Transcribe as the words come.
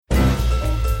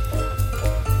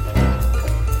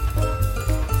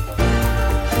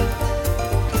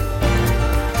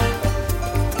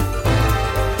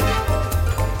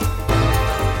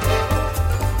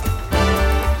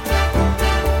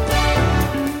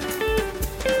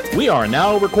We are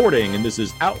now recording, and this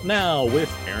is Out Now with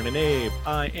Aaron and Abe.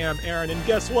 I am Aaron, and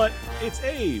guess what? It's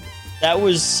Abe. That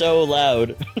was so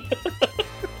loud.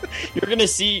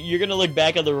 You're gonna look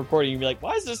back at the recording and be like,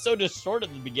 why is this so distorted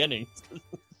at the beginning? It's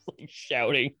like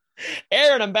shouting.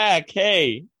 Aaron, I'm back.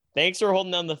 Hey, thanks for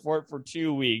holding down the fort for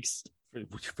 2 weeks.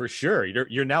 For sure.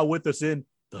 You're now with us in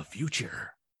the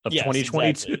future of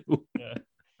 2022. Exactly. Yeah.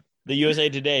 The USA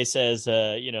Today says,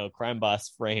 crime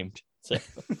boss framed. So,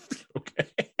 okay.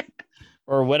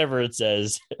 Or whatever it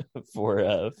says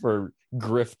for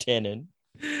Griff Tannen.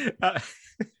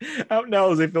 Out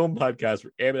Now is a film podcast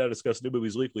where Abe and I discuss new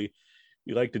movies weekly.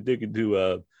 We like to dig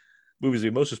into movies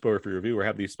we most spoiler for review or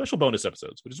have these special bonus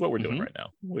episodes, which is what we're doing right now.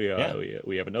 We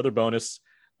have another bonus.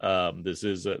 This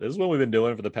is what we've been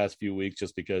doing for the past few weeks,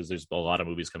 just because there's a lot of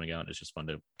movies coming out and it's just fun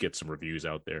to get some reviews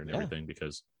out there and everything,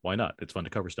 because why not? It's fun to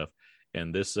cover stuff.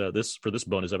 And this for this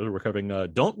bonus episode, we're covering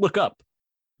Don't Look Up,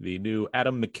 the new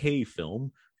Adam McKay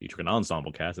film featuring an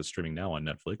ensemble cast that's streaming now on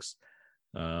Netflix.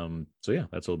 So yeah,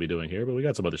 that's what we'll be doing here, but we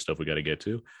got some other stuff we got to get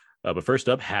to. But first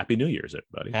up, Happy New Year's,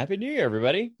 everybody. Happy New Year,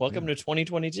 everybody. Welcome to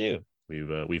 2022.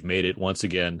 We've made it once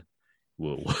again.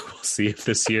 We'll see if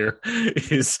this year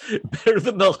is better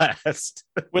than the last.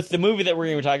 With the movie that we're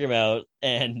going to be talking about,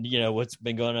 and what's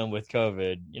been going on with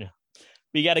COVID,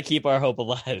 we got to keep our hope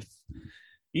alive.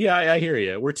 Yeah, I hear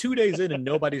you. We're 2 days in and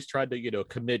nobody's tried to,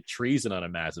 commit treason on a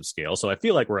massive scale. So I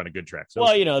feel like we're on a good track. So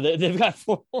well, they've got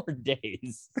 4 more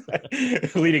days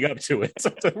leading up to it, so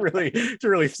to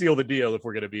really seal the deal if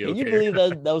we're going to be okay. Can you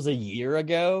believe that was a year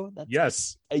ago?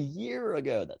 Yes, a year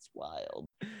ago. That's wild.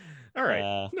 All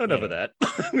right, enough of that.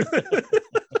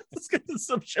 Let's get to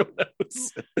some show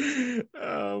notes.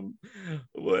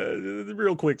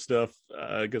 Real quick stuff,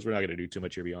 because we're not going to do too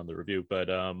much here beyond the review. But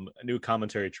a new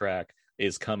commentary track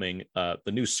is coming.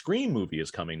 The new Scream movie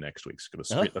is coming next week. It's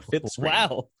the 5th Scream.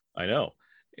 Wow, I know.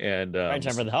 And right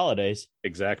time for the holidays.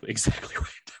 Exactly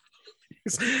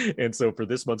right. And so for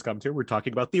this month's commentary, we're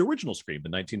talking about the original Scream, the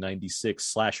 1996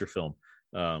 slasher film.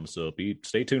 So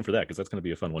stay tuned for that, because that's going to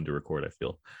be a fun one to record, I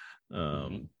feel.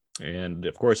 And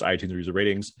of course, iTunes reviews and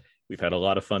ratings. We've had a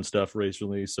lot of fun stuff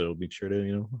recently, so make sure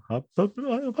to hop some of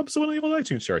the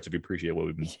iTunes charts if you appreciate what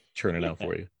we've been churning out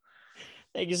for you.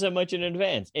 Thank you so much in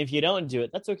advance. If you don't do it,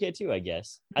 that's okay too, I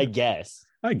guess. But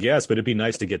it'd be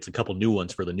nice to get a couple new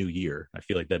ones for the new year. I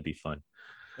feel like that'd be fun.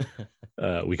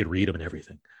 We could read them and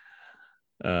everything.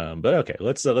 But okay,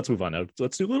 let's move on now.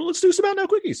 Let's do some Out Now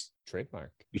quickies.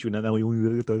 Trademark.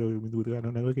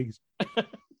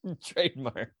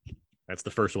 Trademark. That's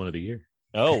the first one of the year.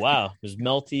 Oh wow, it was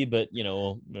melty, but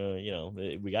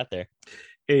we got there.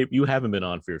 Hey, you haven't been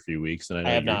on for a few weeks, and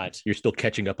I have not. You're still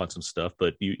catching up on some stuff,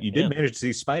 but you did manage to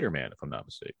see Spider-Man, if I'm not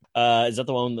mistaken. Is that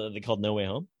the one that they called No Way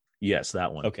Home? Yes,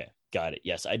 that one. Okay, got it.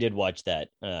 Yes, I did watch that.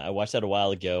 I watched that a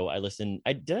while ago. Did I listen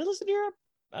to your?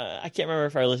 I can't remember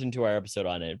if I listened to our episode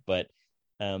on it, but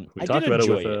we talked about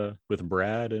it with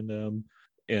Brad and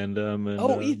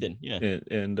Ethan,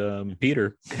 and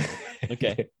Peter.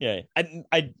 Okay, yeah.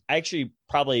 I actually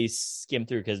probably skimmed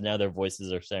through because now their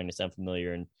voices are starting to sound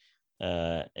familiar, and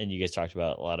you guys talked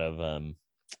about a lot of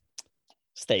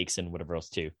steaks and whatever else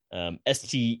too.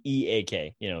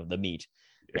 STEAK, the meat.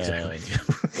 Exactly.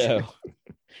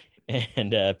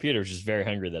 And Peter was just very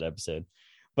hungry that episode.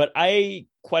 But I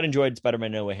quite enjoyed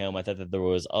Spider-Man No Way Home. I thought that there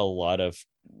was a lot of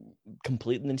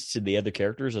completeness to the other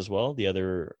characters as well.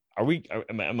 Am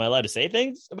I allowed to say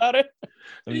things about it?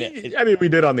 I mean, we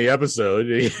did on the episode.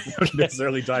 You don't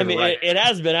necessarily dive right. It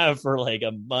has been out for like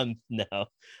a month now.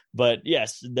 But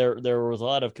yes, there was a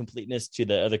lot of completeness to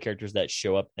the other characters that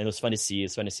show up. And it was fun to see.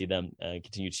 It's fun to see them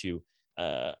continue to,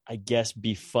 I guess,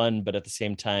 be fun, but at the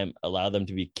same time, allow them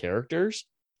to be characters.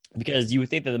 Because you would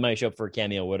think that they might show up for a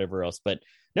cameo or whatever else. But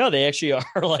no, they actually are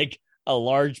like a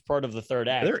large part of the third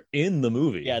act. They're in the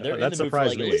movie. Yeah, they're in the movie for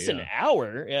like at least an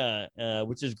hour. Yeah,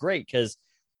 which is great because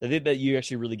I think that you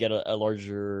actually really get a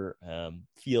larger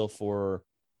feel for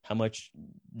how much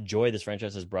joy this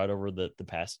franchise has brought over the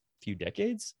past few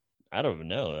decades. I don't even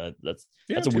know. That's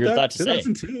a weird thought to say.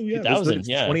 2002, yeah. 2000,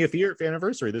 20th year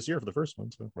anniversary this year for the first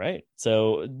one. So. Right.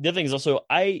 So the other thing is also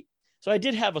I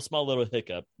did have a small little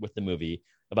hiccup with the movie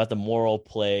about the moral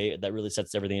play that really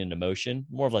sets everything into motion,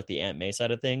 more of like the Aunt May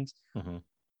side of things. Mm-hmm.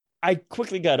 I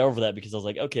quickly got over that because I was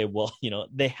like, okay, well,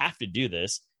 they have to do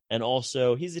this. And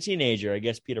also he's a teenager. I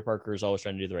guess Peter Parker is always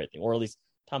trying to do the right thing, or at least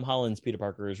Tom Holland's Peter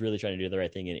Parker is really trying to do the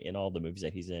right thing in all the movies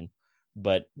that he's in.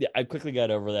 But I quickly got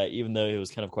over that, even though it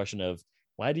was kind of a question of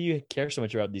why do you care so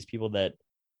much about these people that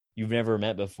you've never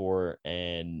met before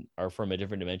and are from a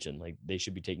different dimension? Like they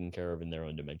should be taken care of in their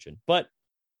own dimension, but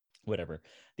whatever.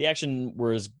 The action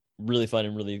was really fun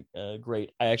and really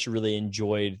great. I actually really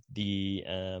enjoyed the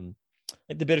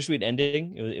like the bittersweet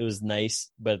ending. It was nice,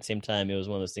 but at the same time, it was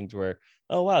one of those things where,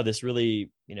 oh wow, this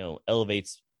really, you know,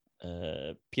 elevates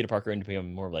Peter Parker into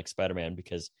becoming more like Spider-Man,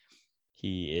 because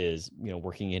he is, you know,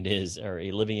 working in his, or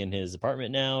living in his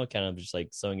apartment now, kind of just like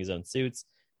sewing his own suits.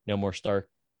 No more Stark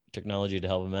technology to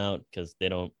help him out because they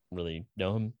don't really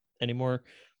know him anymore.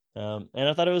 And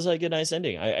I thought it was like a nice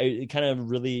ending. I kind of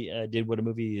really did what a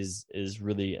movie is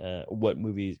really what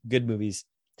good movies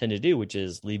tend to do, which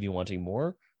is leave you wanting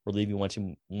more, or leave you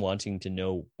wanting to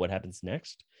know what happens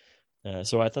next.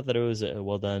 So I thought that it was a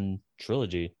well done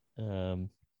trilogy. And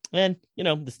you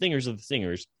know, the stingers of the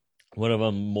stingers. One of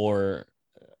them more,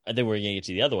 I think we're gonna get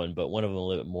to the other one, but one of them a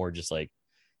little bit more just like,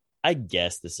 I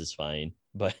guess this is fine,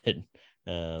 but you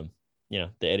know,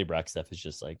 the Eddie Brock stuff is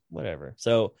just like whatever.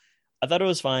 So I thought it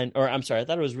was fine, or I'm sorry, I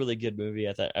thought it was a really good movie.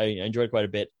 I thought I enjoyed it quite a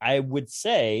bit. I would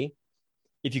say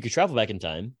if you could travel back in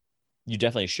time, you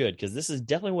definitely should, because this is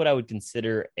definitely what I would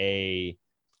consider a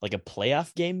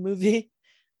playoff game movie,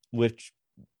 which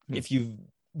if you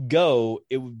go,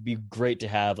 it would be great to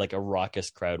have like a raucous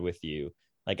crowd with you.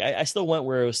 Like I still went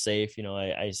where it was safe. You know,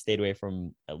 I stayed away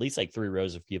from at least like 3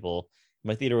 rows of people.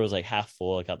 My theater was like half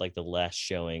full. I got like the last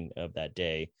showing of that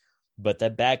day. But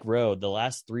that back row, the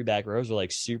last 3 back rows were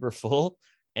like super full.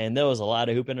 And there was a lot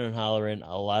of hooping and hollering,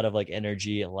 a lot of like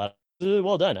energy, really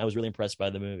well done. I was really impressed by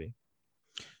the movie.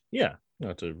 Yeah.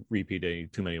 Not to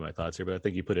repeat too many of my thoughts here, but I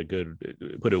think you put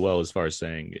it well as far as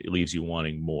saying it leaves you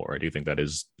wanting more. I do think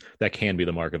that can be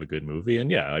the mark of a good movie. And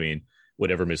yeah, I mean,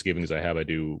 whatever misgivings I have, I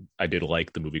did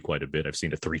like the movie quite a bit. I've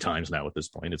seen it 3 times now at this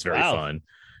point. It's very fun.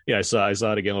 Yeah, I saw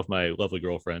it again with my lovely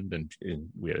girlfriend, and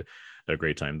we had a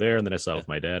great time there. And then I saw it with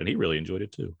my dad, and he really enjoyed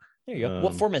it too. There you go.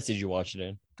 What formats did you watch it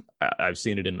in? I've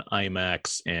seen it in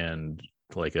IMAX and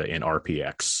like in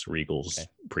RPX, Regal's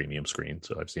premium screen.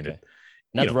 So I've seen it.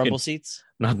 Not the rumble seats?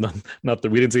 Not the.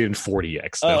 We didn't see it in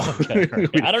 40X. Oh, okay.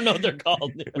 Right. I don't know what they're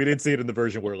called. We didn't see it in the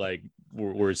version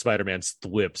where Spider-Man's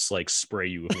lips like spray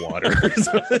you with water.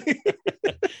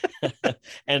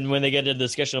 And when they get into the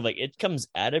discussion of like, it comes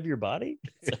out of your body.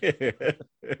 But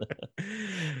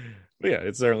yeah,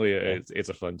 it's certainly it's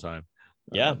a fun time.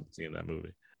 Yeah, seeing that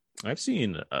movie. I've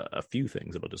seen a few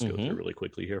things. I'll just go through really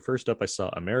quickly here. First up, I saw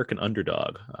American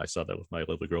Underdog. I saw that with my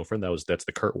lovely girlfriend. That's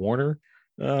the Kurt Warner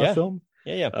film.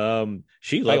 Yeah.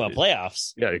 She loved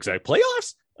playoffs. Yeah, exactly.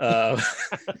 Playoffs.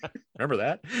 Remember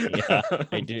that? Yeah,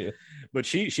 I do. But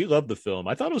she loved the film.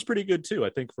 I thought it was pretty good too.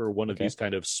 I think for one of these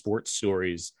kind of sports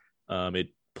stories, it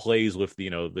plays with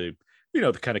the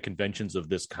kind of conventions of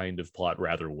this kind of plot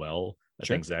rather well. I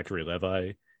think Zachary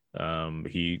Levi,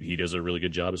 he does a really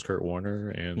good job as Kurt Warner,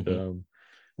 and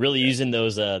really using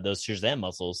those Shazam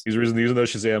muscles. He's using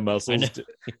those Shazam muscles.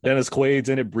 Dennis Quaid's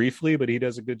in it briefly, but he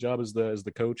does a good job as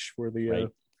the coach for the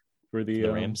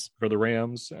Rams. For the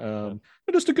Rams. But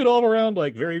just a good all around,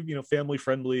 like very family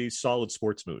friendly, solid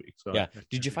sports movie. So yeah.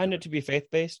 Did you find it to be faith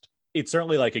based? It's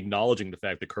certainly like acknowledging the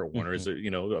fact that Kurt Warner is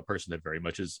a person that very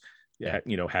much is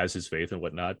has his faith and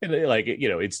whatnot, and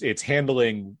it's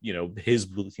handling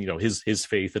his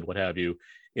faith and what have you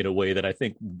in a way that I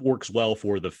think works well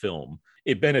for the film.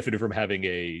 It benefited from having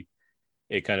a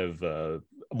kind of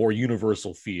more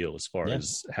universal feel as far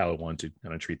as how I want to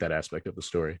kind of treat that aspect of the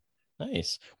story.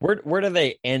 Nice. Where do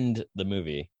they end the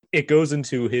movie? It goes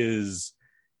into his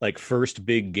like first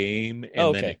big game,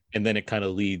 and then it kind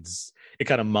of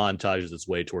montages its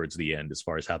way towards the end as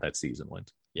far as how that season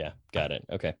went. Yeah, got it.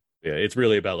 Okay. Yeah, it's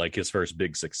really about like his first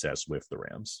big success with the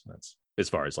Rams. That's as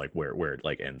far as like where it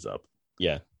like ends up.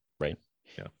 Yeah, right.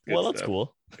 Yeah. Well, that's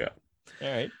cool. Yeah.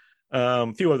 All right.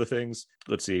 A few other things.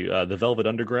 Let's see. The Velvet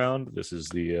Underground. This is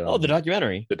the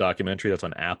documentary. The documentary that's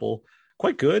on Apple.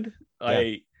 Quite good.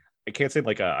 Yeah. I can't say I'm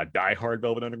like a diehard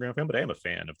Velvet Underground fan, but I am a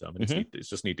fan of them. And it's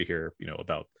just neat to hear,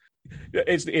 about.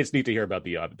 It's neat to hear about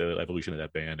the evolution of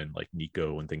that band and like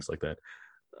Nico and things like that.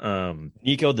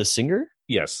 Nico the singer?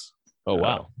 Yes. Oh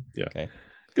wow. Yeah. Okay.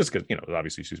 Just because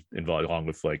obviously she's involved along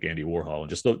with like Andy Warhol and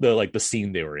just the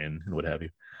scene they were in and what have you.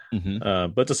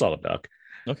 But it's a solid doc.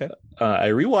 Okay. I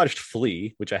rewatched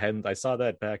Flea, which I saw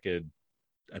that back at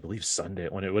I believe Sunday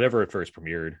whenever it first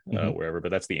premiered, wherever. But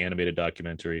that's the animated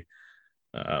documentary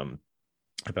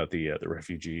about the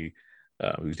refugee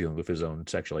who's dealing with his own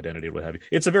sexual identity and what have you.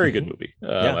 It's a very good movie.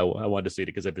 I wanted to see it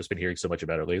because I've just been hearing so much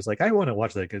about it lately. It's like I want to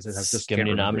watch that because it has just going to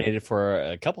be nominated for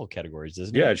a couple of categories,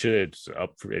 isn't it? Yeah, it should. It's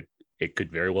up for it. It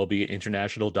could very well be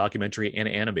international, documentary, and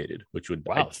animated, which would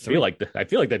I feel like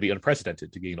that'd be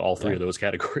unprecedented to gain all 3 of those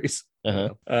categories.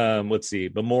 Let's see,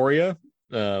 Memoria,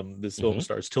 This film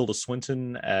stars Tilda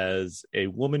Swinton as a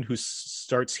woman who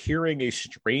starts hearing a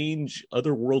strange,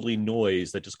 otherworldly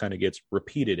noise that just kind of gets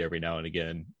repeated every now and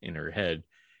again in her head.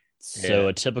 So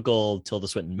a typical Tilda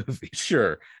Swinton movie.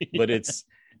 Sure, but it's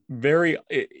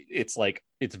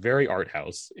it's very art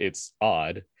house. It's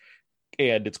odd,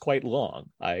 and it's quite long.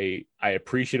 I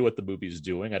appreciate what the movie's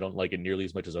doing. I don't like it nearly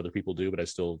as much as other people do, but I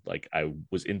still I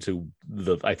was into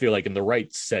I feel like in the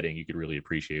right setting you could really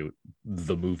appreciate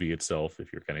the movie itself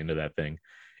if you're kind of into that thing.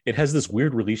 It has this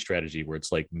weird release strategy where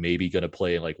it's like maybe going to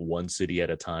play in like one city at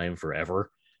a time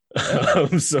forever.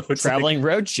 So it's traveling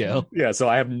roadshow. Yeah, so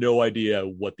I have no idea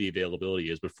what the availability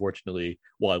is, but fortunately,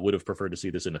 while I would have preferred to see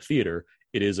this in a theater,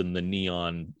 it is in the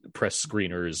Neon Press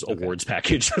Screeners awards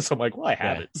package. So I'm like, well, I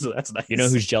have it, so that's nice. You know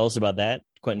who's jealous about that?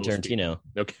 Quentin Tarantino.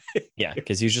 Okay. Yeah,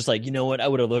 because he was just like, you know what? I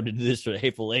would have loved to do this for the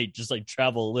Hateful Eight, just like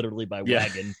travel literally by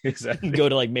wagon, exactly. Go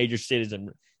to like major cities and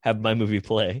have my movie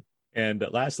play. And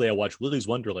lastly, I watched Willy's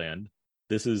Wonderland.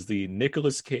 This is the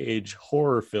Nicolas Cage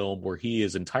horror film where he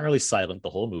is entirely silent the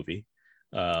whole movie.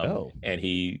 And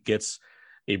he gets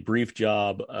a brief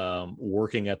job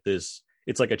working at this.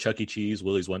 It's like a Chuck E. Cheese,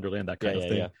 Willy's Wonderland, that kind of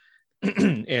thing. Yeah.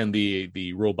 And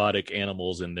the robotic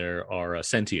animals in there are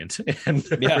sentient and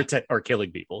are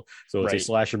killing people. So it's a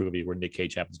slasher movie where Nick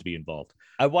Cage happens to be involved.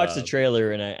 I watched the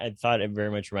trailer and I thought it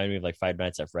very much reminded me of like Five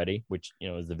Nights at Freddy, which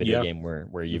is the video game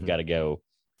where you've got to go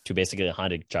to basically a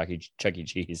haunted Chuck E.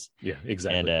 Cheese. Yeah,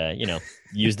 exactly. And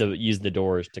use the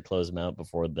doors to close them out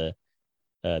before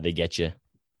they get you.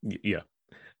 Yeah.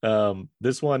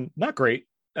 This one not great.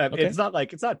 It's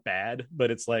not bad,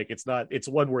 but it's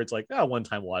one where it's like, one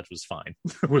time watch was fine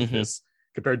with this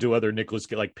compared to other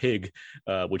Nicolas like Pig,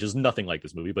 which is nothing like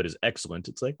this movie but is excellent.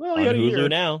 It's like, well, on Hulu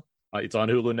now. It's on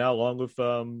Hulu now along with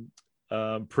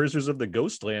Prisoners of the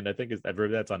Ghostland. I've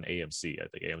heard that's on AMC. I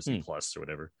think AMC Plus or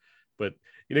whatever. But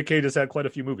Nick Cage has had quite a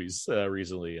few movies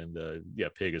recently, and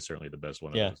Pig is certainly the best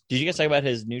one. Yeah. Did you guys talk about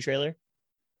his new trailer?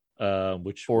 We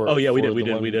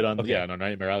did on our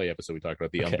Nightmare Alley episode. We talked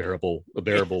about the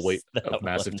unbearable weight of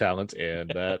massive talent,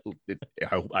 and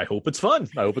I hope it's fun.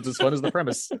 I hope it's as fun as the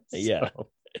premise. Yeah. So.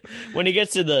 When he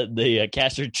gets to the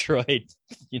Castor Troy,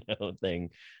 thing,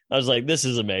 I was like, this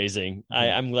is amazing.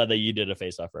 I'm glad that you did a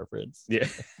Face Off reference. Yeah.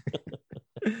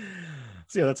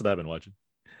 So that's what I've been watching.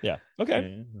 Yeah. Okay.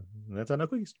 And that's on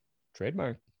Nucleus.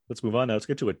 Trademark. Let's move on now. Let's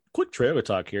get to a quick trailer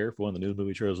talk here for one of the new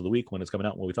movie trailers of the week when it's coming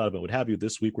out. What we thought about, what have you.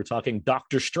 This week we're talking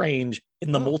Doctor Strange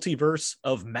in the Multiverse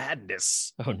of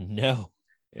Madness. Oh no!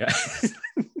 Yeah.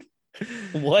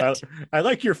 What? I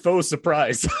like your faux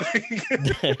surprise. I'm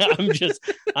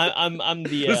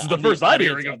the. This is the first I'm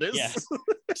hearing of this. Yeah.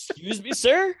 Excuse me,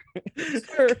 sir.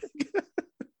 Sir.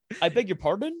 I beg your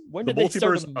pardon. When did they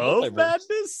start the multiverse of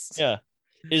Madness? Yeah.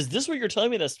 Is this what you're telling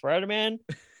me that Spider-Man,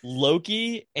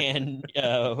 Loki, and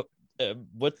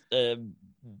what's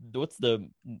the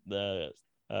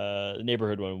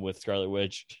neighborhood one with Scarlet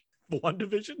Witch?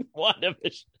 WandaVision?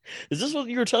 Is this what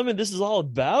you were telling me this is all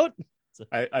about?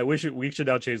 I wish we should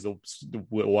now change the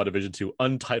WandaVision to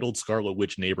Untitled Scarlet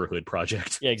Witch Neighborhood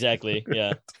Project. Yeah, exactly.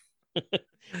 Yeah.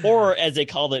 Or as they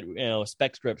call it,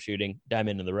 spec script shooting,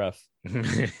 Diamond in the Rough.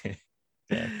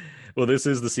 Yeah. Well, this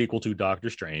is the sequel to Doctor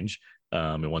Strange.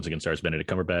 It once again stars Benedict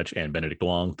Cumberbatch and Benedict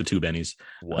Wong, the two Bennies,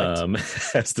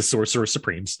 as the Sorcerer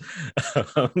Supremes.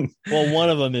 Well, one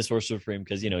of them is Sorcerer Supreme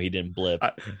because, he didn't blip.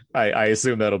 I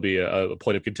assume that'll be a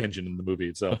point of contention in the movie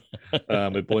itself.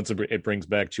 It brings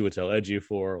back Chiwetel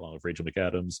Ejiofor along with Rachel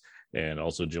McAdams, and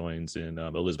also joins in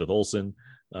Elizabeth Olsen,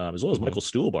 as well as Michael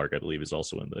Stuhlbarg, I believe, is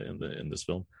also in this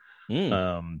film.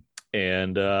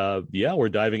 We're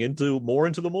diving more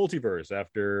into the multiverse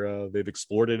after they've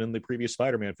explored it in the previous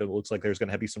Spider-Man film. It looks like there's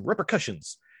going to be some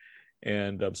repercussions.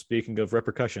 And speaking of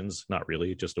repercussions, not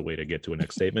really, just a way to get to a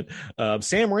next statement.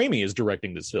 Sam Raimi is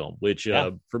directing this film, which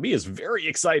for me is very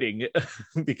exciting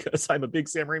because I'm a big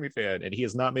Sam Raimi fan, and he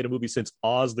has not made a movie since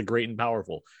Oz the Great and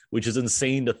Powerful, which is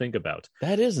insane to think about.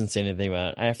 That is insane to think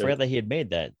about. I forgot that he had made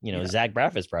that. Zach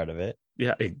Braff is proud of it.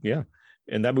 Yeah.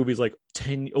 And that movie's like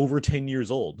over 10 years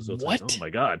old. So it's like, oh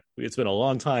my God, it's been a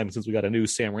long time since we got a new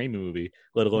Sam Raimi movie,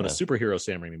 let alone a superhero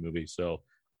Sam Raimi movie. So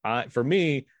for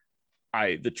me,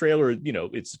 the trailer,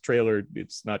 it's a trailer.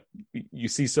 It's not, you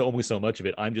see only so much of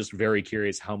it. I'm just very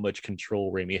curious how much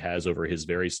control Raimi has over his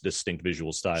very distinct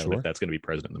visual style, if that's going to be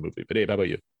present in the movie. But Dave, how about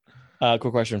you?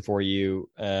 Quick question for you.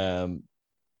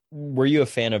 Were you a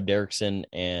fan of Derrickson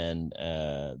and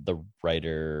the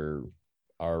writer,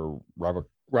 Robert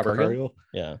Cargill?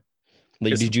 Yeah.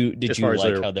 Did you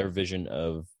like how their vision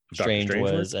of Strange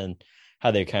was and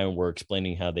how they kind of were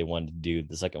explaining how they wanted to do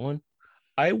the second one?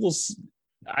 I will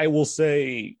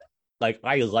say like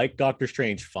I like Doctor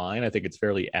Strange fine. I think it's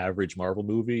fairly average Marvel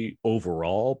movie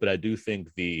overall, but I do think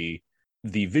the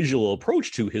visual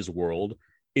approach to his world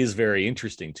is very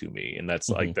interesting to me, and that's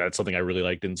like that's something I really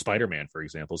liked in Spider-Man, for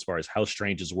example, as far as how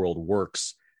Strange's world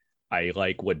works. I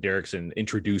like what Derrickson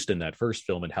introduced in that first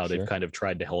film and how they've kind of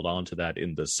tried to hold on to that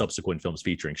in the subsequent films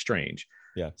featuring Strange.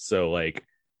 Yeah. So like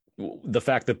the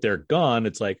fact that they're gone,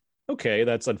 it's like, okay,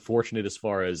 that's unfortunate as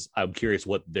far as I'm curious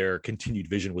what their continued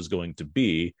vision was going to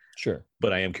be. Sure.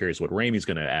 But I am curious what Raimi's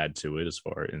going to add to it as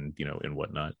far and, you know, and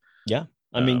whatnot. Yeah.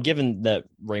 I mean, given that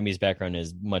Raimi's background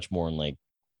is much more in like,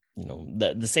 you know,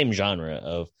 the same genre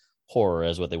of horror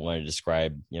as what they wanted to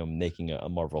describe, you know, making a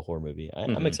Marvel horror movie.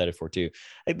 I'm excited for it too.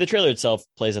 Like, the trailer itself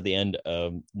plays at the end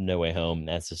of No Way Home.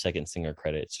 That's the second singer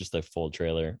credit. It's just a full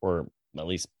trailer, or at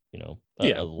least, you know,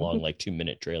 a long, like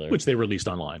 2-minute trailer, which they released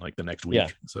online like the next week. Yeah,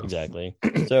 so. Exactly.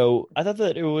 So I thought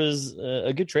that it was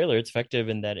a good trailer. It's effective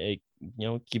in that it, you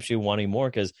know, keeps you wanting more,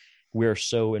 because we're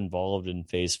so involved in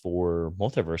Phase 4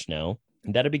 multiverse now.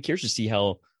 And that'd be curious to see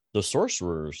how the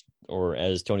sorcerers, or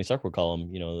as Tony Stark would call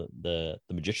them, you know, the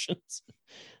magicians,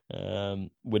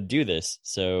 would do this.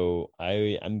 So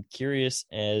I'm curious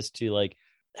as to like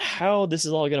how this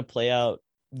is all going to play out,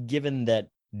 given that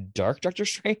Dark Doctor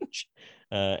Strange.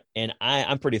 And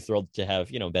I'm pretty thrilled to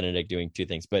have, you know, Benedict doing two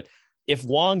things. But if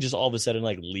Wong just all of a sudden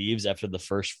like leaves after the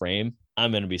first frame,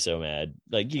 I'm going to be so mad.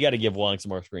 Like, you got to give Wong some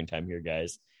more screen time here,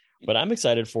 guys. But I'm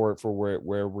excited for where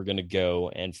we're going to go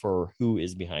and for who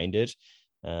is behind it.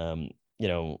 You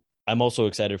know, I'm also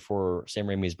excited for Sam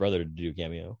Raimi's brother to do a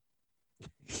cameo.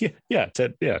 Yeah,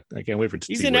 Ted. Yeah, I can't wait for.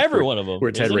 He's in every one of them.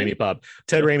 Where Ted Raimi pop,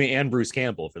 Ted Raimi and Bruce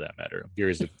Campbell, for that matter. I'm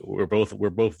curious if where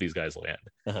both these guys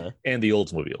land, and the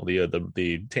Oldsmobile,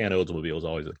 the tan Oldsmobile is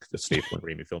always a staple in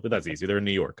Raimi film, but that's easy. They're in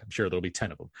New York. I'm sure there'll be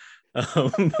 10 of them.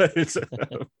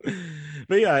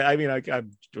 But yeah, I mean,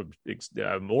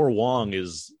 more Wong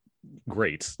is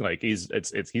great. Like he's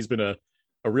been a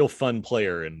real fun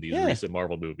player in these recent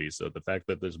Marvel movies. So the fact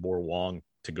that there's more Wong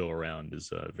to go around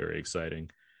is very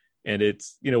exciting. And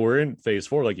it's, you know, we're in Phase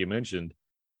 4, like you mentioned.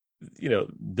 You know,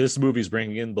 this movie's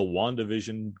bringing in the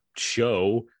WandaVision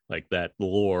show, like that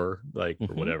lore, like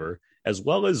or whatever, as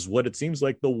well as what it seems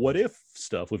like the what if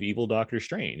stuff with evil Doctor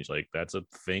Strange. Like that's a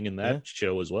thing in that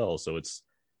show as well. So it's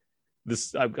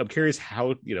this. I'm curious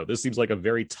how, you know, this seems like a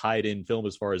very tied in film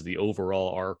as far as the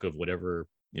overall arc of whatever,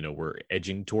 you know, we're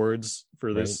edging towards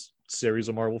for this series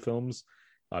of Marvel films.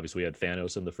 Obviously, we had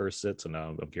Thanos in the first set, so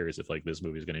now I'm curious if like this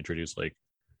movie is going to introduce like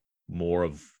more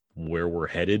of where we're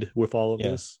headed with all of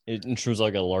this. It intrudes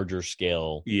like a larger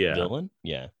scale villain.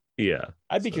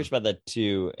 I'd be curious about that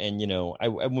too. And, you know, I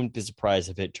wouldn't be surprised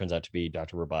if it turns out to be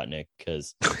Dr. Robotnik,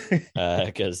 because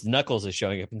Knuckles is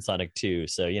showing up in Sonic 2.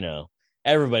 So, you know,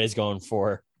 everybody's going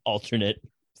for alternate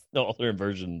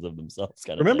versions of themselves.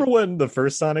 Remember when the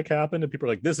first Sonic happened and people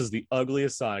were like, this is the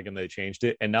ugliest Sonic, and they changed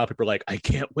it, and now people are like, I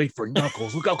can't wait for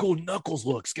Knuckles. Look how cool Knuckles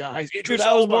looks, guys. Dude,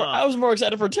 I was more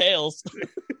excited for Tails.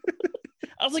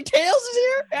 I was like, Tails is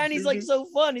here, and he's like so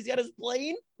fun. He's got his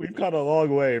plane. We've come a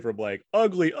long way from like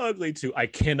ugly to I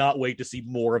cannot wait to see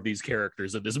more of these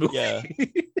characters in this movie. Yeah,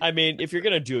 I mean, if you're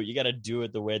gonna do it, you got to do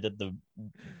it the way that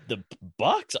the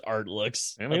box art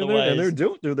looks. I mean, they're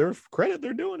doing their credit.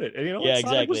 They're doing it, and you know,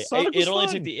 exactly. Sonic it only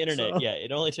fun, took the internet. So. Yeah,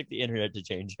 it only took the internet to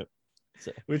change it.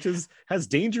 So. Which has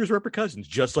dangerous repercussions,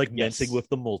 just like messing with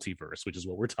the multiverse, which is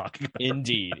what we're talking about.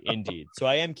 Indeed. So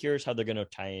I am curious how they're going to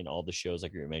tie in all the shows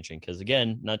like you were mentioning, because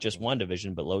again, not just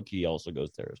WandaVision, but Loki also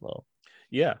goes there as well.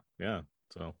 Yeah.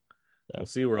 So we'll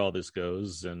see where all this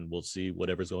goes, and we'll see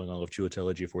whatever's going on with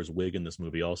Chiwetel Ejiofor's wig in this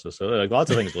movie also. So like,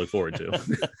 lots of things to look forward to.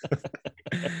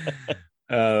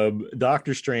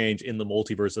 Doctor Strange in the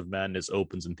Multiverse of Madness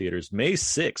opens in theaters May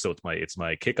 6th, so it's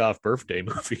my kickoff birthday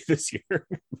movie this year.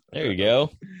 There you go.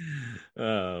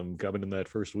 Coming in that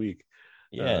first week.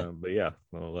 But yeah,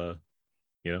 well,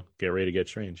 you know, get ready to get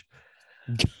strange.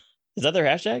 Is that their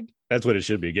hashtag? That's what it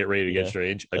should be. Get ready to get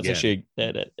strange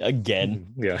again.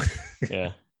 Again.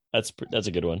 Yeah. That's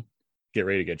a good one. Get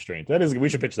ready to get strange. That is. We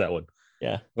should pitch that one.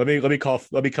 Yeah. Let me call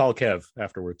Kev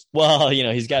afterwards. Well, you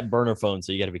know, he's got burner phone,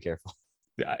 so you got to be careful.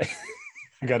 Yeah,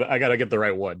 I gotta get the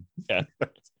right one. Yeah.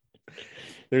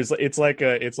 It's like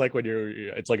a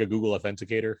Google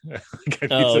Authenticator.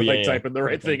 Type in the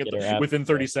right thing within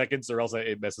 30 seconds, or else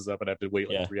it messes up and I have to wait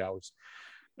like 3 hours.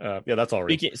 That's all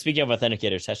right. Speaking of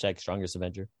authenticators, hashtag strongest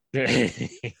Avenger.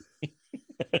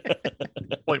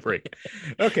 Point break.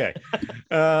 Okay.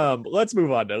 Let's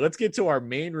move on now. Let's get to our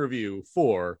main review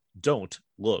for Don't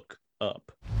Look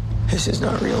Up. This is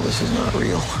not real. This is not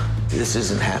real. This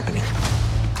isn't happening.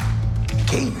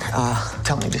 Kate,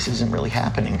 tell me this isn't really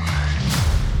happening.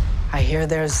 I hear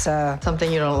there's something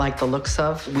you don't like the looks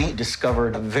of. We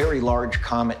discovered a very large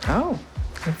comet. Oh,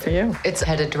 good for you. It's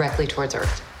headed directly towards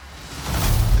Earth.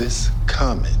 This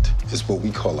comet is what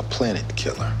we call a planet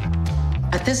killer.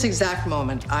 At this exact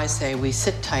moment, I say we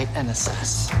sit tight and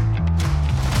assess.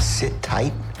 Sit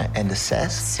tight and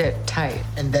assess? Sit tight.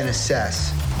 And then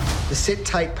assess. The sit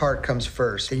tight part comes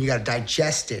first, then you gotta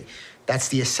digest it. That's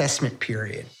the assessment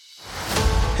period.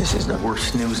 This is the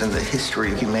worst news in the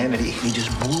history of humanity. He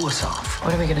just blew us off.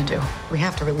 What are we gonna do? We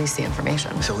have to release the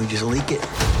information. So we just leak it.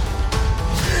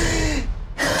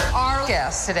 Our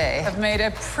guests today have made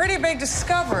a pretty big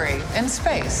discovery in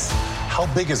space.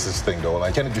 How big is this thing, though?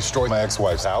 Like, can it destroy my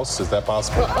ex-wife's house? Is that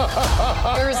possible?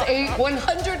 There's a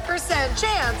 100%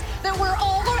 chance that we're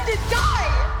all going to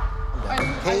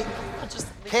die.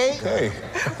 Hey.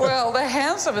 Well, the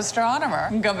handsome astronomer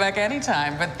can come back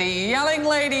anytime, but the yelling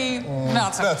lady,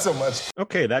 not so much.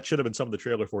 Okay, that should have been some of the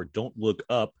trailer for Don't Look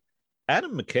Up.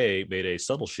 Adam McKay made a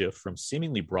subtle shift from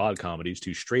seemingly broad comedies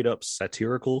to straight-up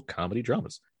satirical comedy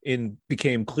dramas. It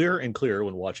became clearer and clearer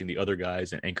when watching The Other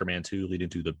Guys and Anchorman 2 lead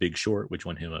into The Big Short, which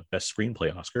won him a Best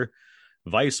Screenplay Oscar.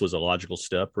 Vice was a logical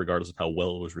step, regardless of how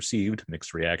well it was received,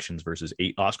 mixed reactions versus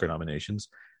 8 Oscar nominations.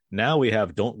 Now we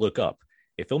have Don't Look Up,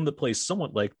 a film that plays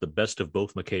somewhat like the best of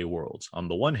both McKay worlds. On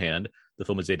the one hand, the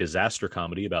film is a disaster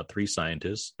comedy about 3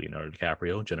 scientists, Leonardo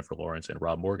DiCaprio, Jennifer Lawrence, and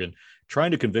Rob Morgan,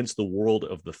 trying to convince the world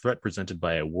of the threat presented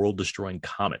by a world-destroying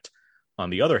comet. On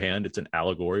the other hand, it's an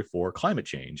allegory for climate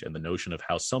change and the notion of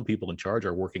how some people in charge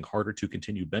are working harder to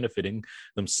continue benefiting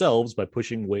themselves by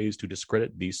pushing ways to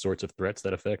discredit these sorts of threats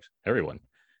that affect everyone.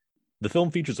 The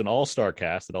film features an all-star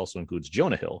cast that also includes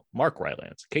Jonah Hill, Mark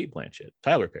Rylance, Cate Blanchett,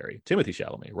 Tyler Perry, Timothy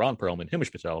Chalamet, Ron Perlman,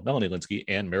 Himesh Patel, Melanie Linsky,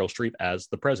 and Meryl Streep as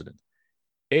the president.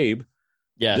 Abe,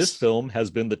 yes, this film has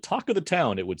been the talk of the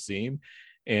town, it would seem,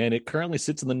 and it currently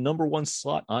sits in the #1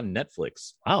 slot on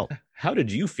Netflix. Wow. How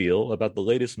did you feel about the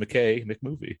latest McKay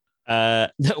McMovie?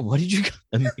 What did you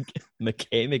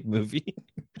McKay McMovie?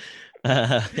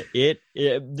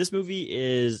 This movie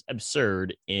is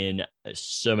absurd in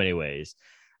so many ways.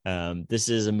 This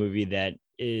is a movie that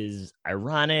is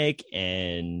ironic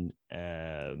and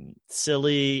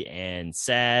silly and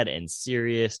sad and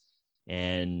serious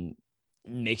and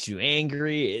makes you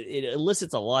angry. It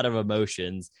elicits a lot of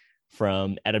emotions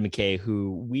from Adam McKay,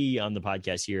 who we on the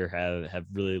podcast here have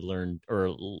really learned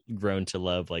or grown to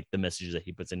love, like the messages that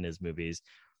he puts in his movies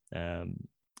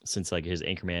since like his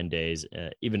Anchorman days,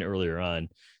 even earlier on.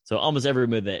 So almost every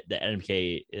movie that Adam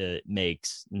McKay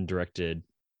makes and directed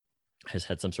has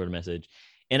had some sort of message.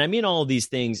 And I mean all of these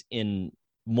things in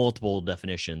multiple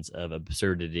definitions of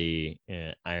absurdity,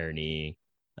 irony,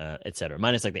 etc.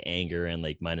 Minus like the anger and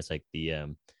like minus like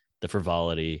the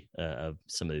frivolity of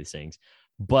some of these things.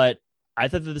 But I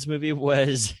thought that this movie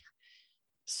was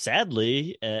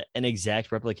sadly an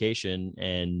exact replication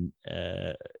and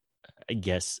I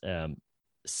guess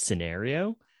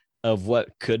scenario of what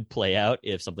could play out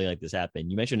if something like this happened.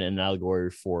 You mentioned an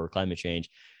allegory for climate change.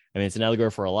 I mean, it's an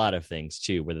allegory for a lot of things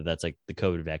too, whether that's like the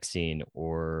COVID vaccine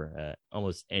or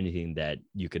almost anything that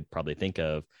you could probably think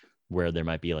of where there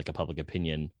might be like a public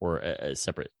opinion or a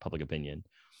separate public opinion.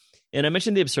 And I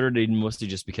mentioned the absurdity mostly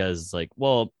just because like,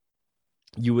 well,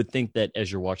 you would think that as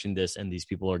you're watching this and these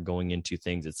people are going into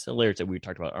things, it's hilarious that we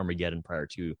talked about Armageddon prior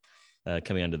to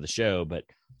coming onto the show. But,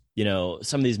 you know,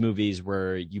 some of these movies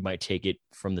where you might take it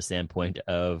from the standpoint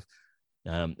of,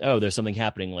 oh, there's something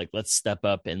happening. Like, let's step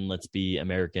up and let's be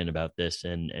American about this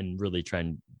and really try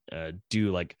and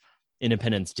do like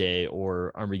Independence Day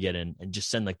or Armageddon and just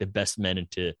send like the best men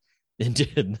into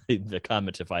the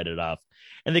comet to fight it off.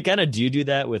 And they kind of do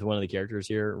that with one of the characters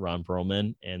here, Ron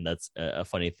Perlman. And that's a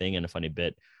funny thing and a funny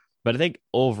bit. But I think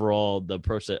overall the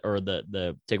process or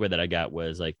the takeaway that I got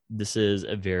was like, this is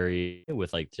a very,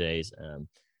 with like today's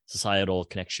societal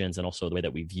connections and also the way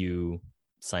that we view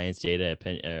science data,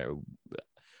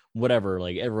 whatever,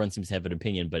 like everyone seems to have an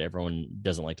opinion, but everyone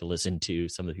doesn't like to listen to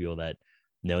some of the people that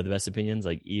know the best opinions.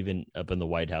 Like even up in the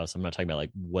White House, I'm not talking about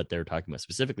like what they're talking about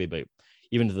specifically, but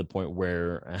even to the point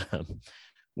where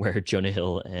Jonah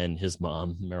Hill and his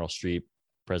mom, Meryl Streep,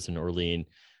 President Orlean,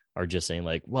 are just saying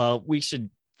like, well, we should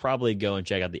probably go and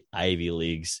check out the Ivy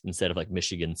Leagues instead of like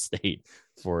Michigan State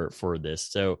for this.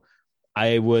 So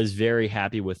I was very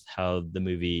happy with how the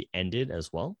movie ended as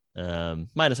well.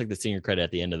 Minus like the senior credit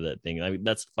at the end of the thing. I mean,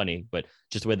 that's funny, but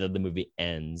just the way that the movie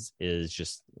ends is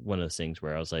just one of those things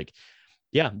where I was like,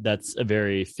 yeah, that's a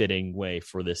very fitting way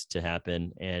for this to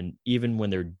happen. And even when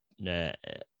they're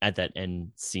at that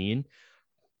end scene,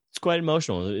 it's quite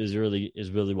emotional. It is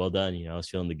really well done. You know, I was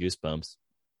feeling the goosebumps.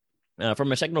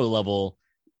 From a technical level,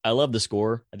 I love the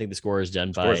score. I think the score is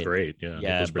done by. Score's great. Yeah.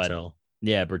 Yeah.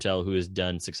 Yeah, Bertel, who has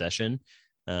done Succession.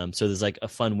 So there's like a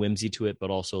fun whimsy to it, but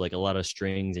also like a lot of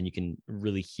strings, and you can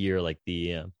really hear like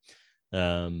the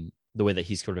way that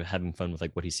he's sort of having fun with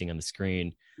like what he's seeing on the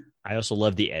screen. I also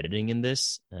love the editing in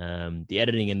this. The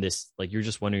editing in this, like you're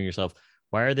just wondering yourself,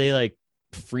 why are they like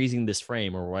freezing this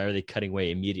frame, or why are they cutting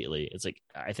away immediately? It's like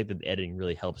I think that the editing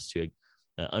really helps to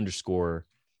underscore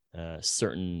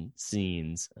certain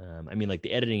scenes. I mean, like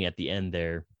the editing at the end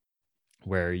there,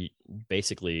 where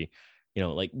basically, you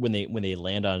know, like when they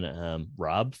land on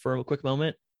Rob for a quick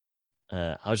moment,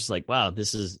 I was just like, wow,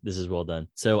 this is well done.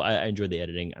 So I enjoyed the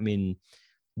editing. I mean,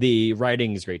 the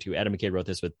writing is great too. Adam McKay wrote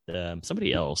this with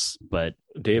somebody else, but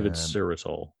David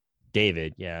Sirotol.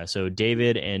 David, yeah. So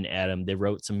David and Adam, they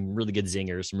wrote some really good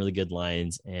zingers, some really good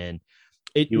lines, and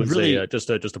you would really say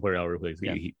just to point out real quick,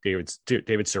 yeah. David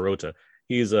Sirota.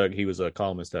 He was a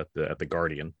columnist at the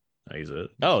Guardian. He's a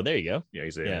there you go. Yeah,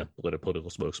 he's a political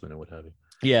spokesman and what have you.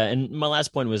 Yeah, and my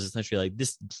last point was essentially like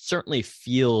this certainly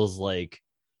feels like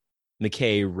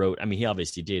McKay wrote. I mean, he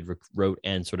obviously wrote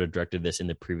and sort of directed this in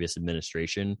the previous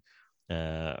administration,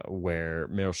 where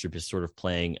Meryl Streep is sort of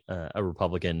playing a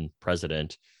Republican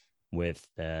president with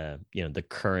the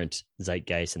current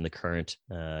zeitgeist and the current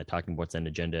talking points and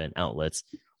agenda and outlets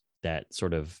that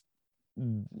sort of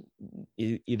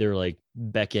either like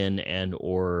beckon and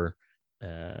or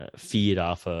feed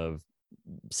off of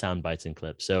sound bites and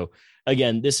clips. So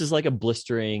again, this is like a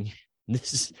blistering.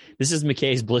 This is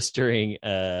McKay's blistering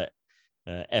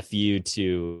FU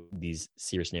to these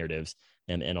serious narratives,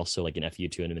 and also like an FU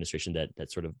to an administration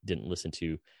that sort of didn't listen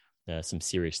to some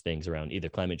serious things around either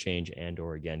climate change and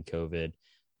or again COVID,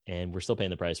 and we're still paying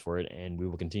the price for it, and we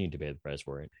will continue to pay the price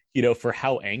for it. You know, for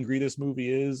how angry this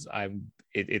movie is,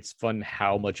 it's fun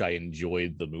how much I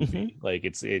enjoyed the movie. Mm-hmm. Like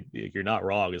you're not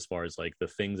wrong as far as like the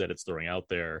things that it's throwing out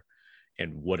there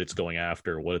and what it's going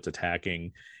after, what it's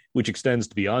attacking, which extends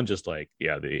to beyond just like,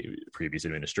 the previous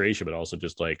administration, but also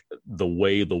just like the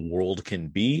way the world can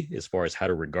be as far as how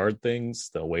to regard things,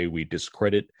 the way we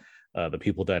discredit the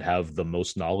people that have the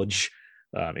most knowledge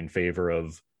in favor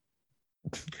of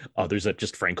others that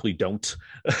just frankly don't,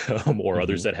 or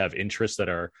others that have interests that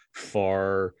are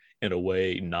far, in a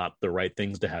way, not the right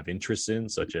things to have interests in,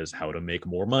 such as how to make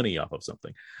more money off of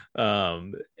something.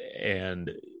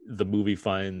 And the movie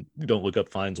Don't Look Up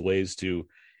finds ways to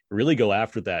really go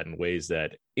after that in ways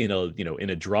that in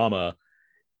a drama,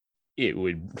 it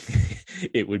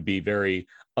would be very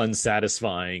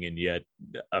unsatisfying and yet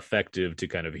effective to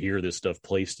kind of hear this stuff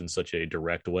placed in such a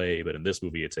direct way. But in this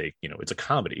movie, it's a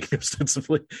comedy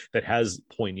ostensibly that has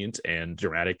poignant and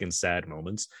dramatic and sad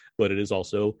moments, but it is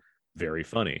also very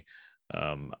funny.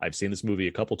 I've seen this movie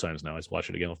a couple times now. I just watched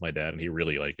it again with my dad, and he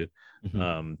really liked it.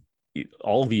 Mm-hmm.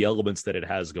 All the elements that it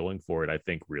has going for it, I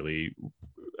think, really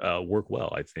work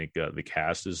well. I think the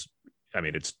cast is,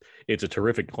 it's a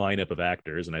terrific lineup of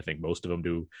actors, and I think most of them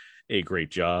do a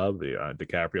great job.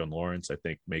 DiCaprio and Lawrence, I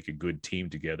think, make a good team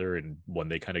together, and when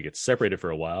they kind of get separated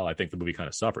for a while, I think the movie kind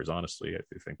of suffers, honestly.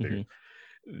 I think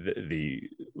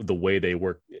the way they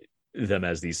work them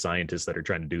as these scientists that are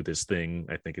trying to do this thing,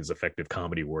 I think, is effective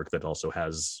comedy work that also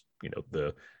has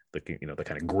the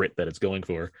kind of grit that it's going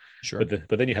for. Sure.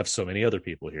 But then you have so many other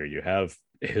people here. You have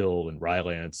Hill and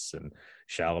Rylance and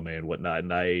Chalamet and whatnot,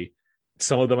 and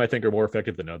some of them I think are more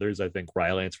effective than others. I think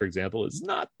Rylance, for example, is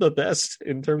not the best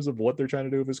in terms of what they're trying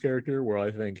to do with his character, where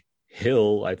I think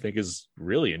Hill, is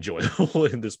really enjoyable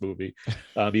in this movie,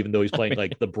 even though he's playing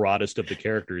like the broadest of the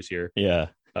characters here. Yeah.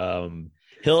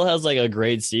 Hill has like a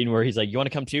great scene where he's like, "You want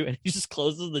to come too?" And he just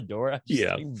closes the door. He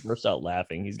bursts out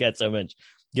laughing. He's got so much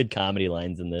good comedy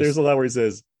lines in this. There's a lot where he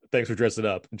says, "Thanks for dressing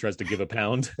up," and tries to give a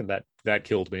pound, and that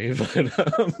killed me. But,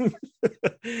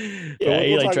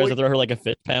 he tries to throw her like a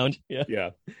fist pound.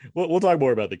 Yeah. We'll talk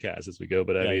more about the cast as we go,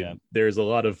 but there's a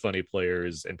lot of funny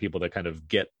players and people that kind of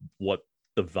get what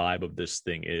the vibe of this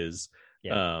thing is.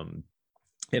 Yeah.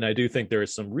 And I do think there are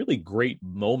some really great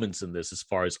moments in this as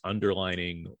far as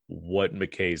underlining what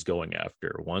McKay's going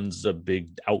after. One's a big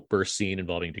outburst scene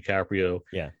involving DiCaprio.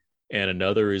 Yeah. And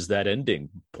another is that ending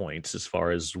point as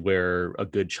far as where a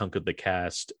good chunk of the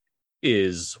cast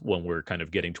is when we're kind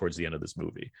of getting towards the end of this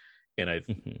movie. And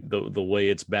the way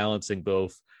it's balancing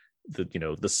both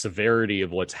the severity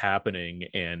of what's happening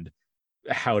and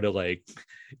how to, like,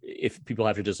 if people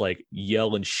have to just like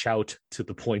yell and shout to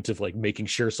the point of like making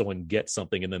sure someone gets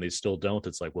something and then they still don't,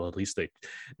 it's like, well, at least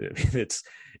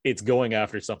it's going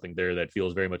after something there that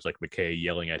feels very much like McKay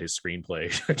yelling at his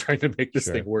screenplay trying to make this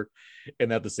thing work.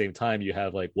 And at the same time you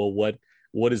have like, well, what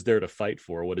is there to fight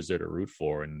for? What is there to root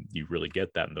for? And you really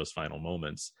get that in those final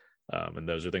moments. And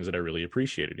those are things that I really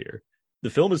appreciated here. The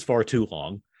film is far too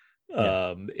long.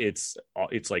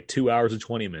 It's like 2 hours and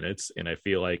 20 minutes, and I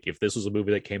feel like if this was a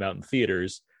movie that came out in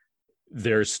theaters,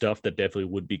 there's stuff that definitely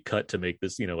would be cut to make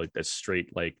this, like that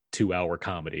straight like 2 hour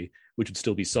comedy, which would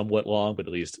still be somewhat long, but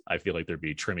at least I feel like there'd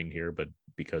be trimming here. But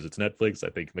because it's Netflix, I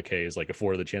think McKay is like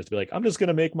afforded the chance to be like, I'm just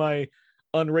gonna make my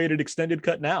unrated extended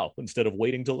cut now instead of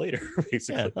waiting till later.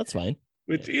 Basically, yeah, that's fine.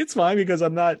 It's fine because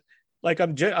I'm not like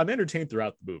I'm entertained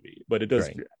throughout the movie, but it does.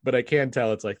 Right. But I can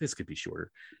tell it's like this could be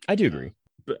shorter. I do agree.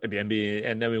 But I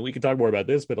mean, we can talk more about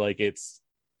this, but like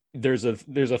there's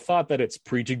a thought that it's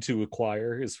preaching to a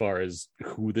choir as far as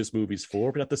who this movie's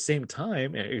for, but at the same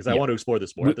time, because I want to explore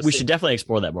this more. We should definitely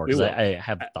explore that more because I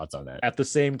have thoughts on that. At the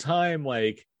same time,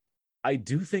 like I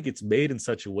do think it's made in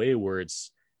such a way where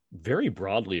it's very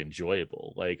broadly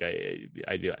enjoyable. Like I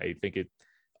think it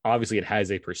obviously it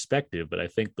has a perspective, but I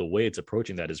think the way it's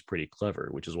approaching that is pretty clever,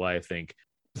 which is why I think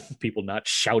people not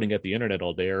shouting at the internet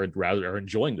all day are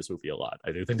enjoying this movie a lot.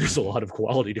 I do think there's a lot of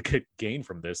quality to gain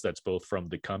from this. That's both from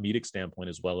the comedic standpoint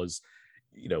as well as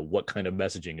what kind of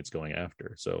messaging it's going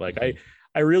after. So like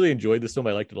I really enjoyed this film.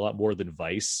 I liked it a lot more than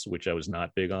Vice, which I was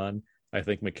not big on. I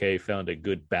think McKay found a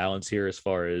good balance here as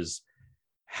far as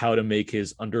how to make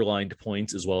his underlined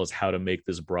points as well as how to make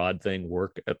this broad thing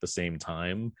work at the same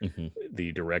time.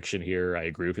 The direction here, I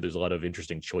agree with you. There's a lot of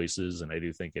interesting choices, and I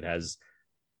do think it has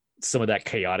some of that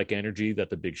chaotic energy that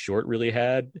The Big Short really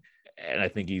had. And I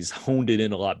think he's honed it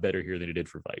in a lot better here than he did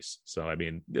for Vice. So, I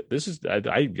mean, this is,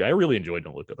 I really enjoyed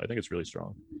Don't Look Up. I think it's really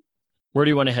strong. Where do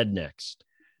you want to head next?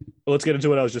 Well, let's get into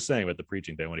what I was just saying about the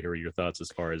preaching thing. I want to hear your thoughts as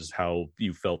far as how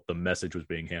you felt the message was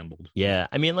being handled. Yeah.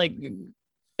 I mean, like,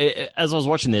 as I was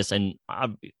watching this, and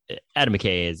Adam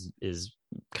McKay is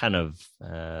kind of,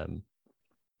 I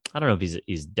don't know if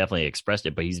he's definitely expressed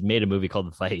it, but he's made a movie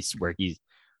called The Vice where he's,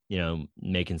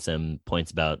 making some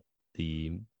points about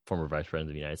the former vice president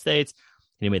of the United States.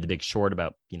 And he made The Big Short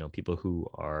about, people who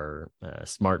are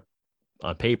smart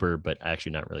on paper, but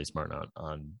actually not really smart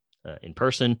on in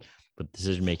person with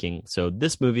decision making. So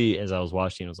this movie, as I was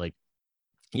watching, I was like,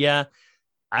 yeah,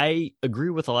 I agree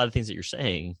with a lot of things that you're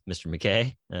saying, Mr.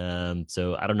 McKay.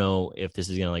 So I don't know if this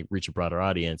is going to like reach a broader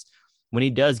audience. When he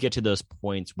does get to those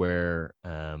points where,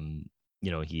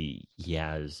 he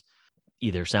has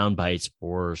either sound bites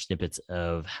or snippets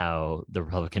of how the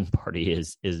Republican Party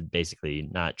is basically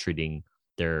not treating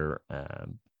their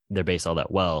base all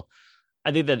that well.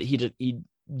 I think that he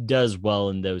does well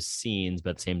in those scenes,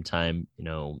 but at the same time,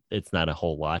 it's not a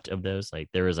whole lot of those. Like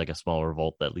there is like a small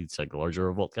revolt that leads to like a larger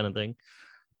revolt kind of thing.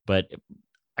 But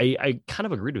I kind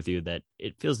of agreed with you that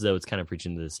it feels as though it's kind of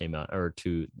preaching to the same or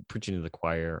to preaching to the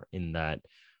choir in that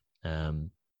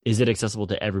is it accessible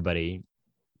to everybody?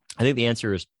 I think the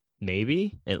answer is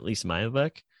maybe, at least in my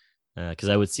book, because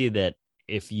I would see that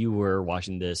if you were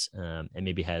watching this and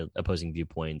maybe had opposing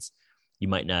viewpoints, you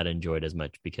might not enjoy it as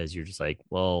much because you're just like,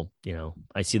 well,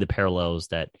 I see the parallels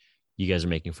that you guys are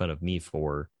making fun of me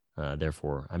for.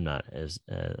 Therefore, I'm not as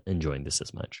enjoying this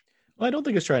as much. Well, I don't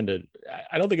think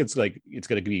it's like it's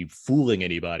going to be fooling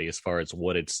anybody as far as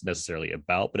what it's necessarily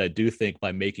about. But I do think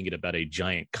by making it about a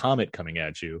giant comet coming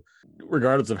at you,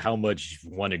 regardless of how much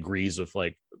one agrees with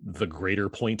like the greater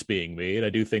point being made, I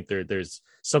do think there's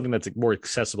something that's more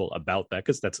accessible about that,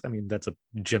 because that's a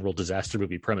general disaster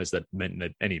movie premise that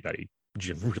anybody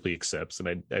generally accepts.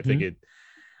 And I think it,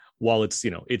 while it's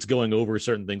it's going over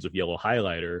certain things with yellow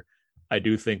highlighter, I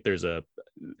do think there's a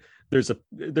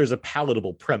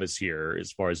palatable premise here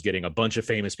as far as getting a bunch of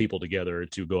famous people together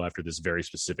to go after this very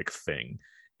specific thing.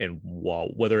 And while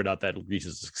whether or not that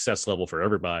reaches a success level for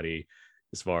everybody,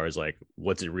 as far as like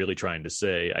what's it really trying to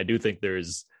say, I think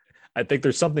there's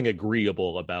something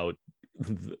agreeable about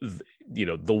the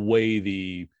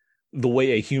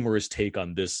way a humorous take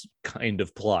on this kind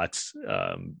of plot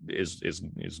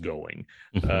is going.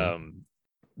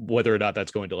 Whether or not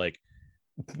that's going to like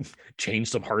change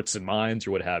some hearts and minds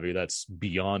or what have you, that's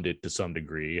beyond it to some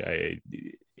degree.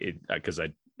 Because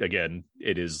again,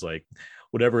 it is like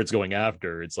whatever it's going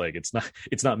after, it's like it's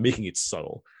not making it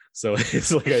subtle. So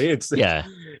it's like it's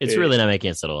really not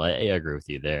making it subtle. I agree with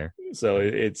you there. So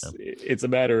it's a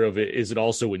matter of is it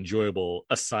also enjoyable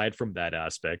aside from that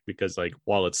aspect, because like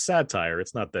while it's satire,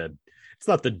 it's not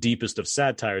the deepest of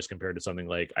satires compared to something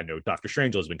like, I know Dr.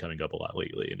 Strangelove has been coming up a lot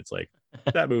lately, and it's like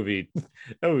that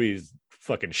movie's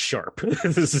fucking sharp.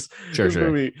 This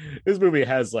movie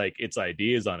has like its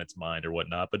ideas on its mind or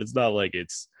whatnot, but it's not like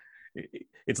it's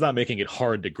not making it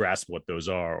hard to grasp what those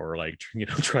are, or like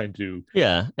trying to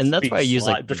and that's why I use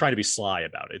like they're trying to be sly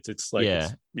about it. It's like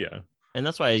and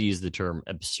that's why I used the term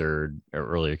absurd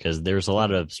earlier, because there's a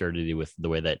lot of absurdity with the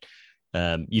way that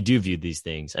you do view these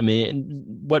things. I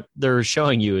mean, what they're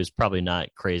showing you is probably not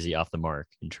crazy off the mark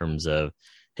in terms of,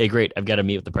 hey, great, I've got to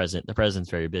meet with the president. The president's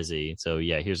very busy. So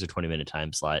yeah, here's a 20-minute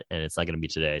time slot and it's not going to be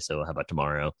today. So how about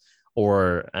tomorrow?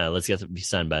 Or let's get the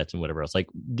sun bets and whatever else. Like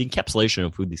the encapsulation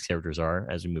of who these characters are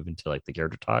as we move into like the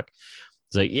character talk.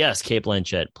 It's like, yes, Cate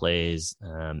Blanchett plays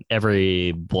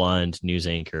every blonde news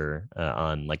anchor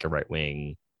on like a right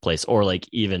wing place, or like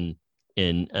even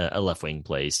in a left wing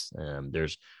place.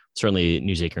 There's certainly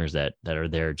news anchors that are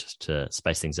there just to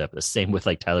spice things up. The same with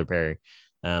like Tyler Perry.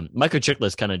 Michael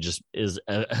Chiklis kind of just is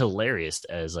hilarious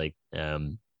as like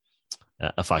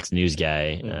a Fox News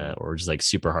guy or just like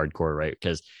super hardcore, right?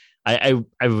 Because I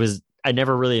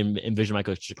never really envisioned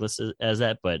Michael Chiklis as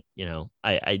that, but you know,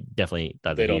 I definitely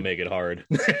thought they don't make it hard.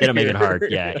 They don't make it hard.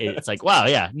 Yeah, it's like, wow,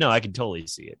 yeah, no, I can totally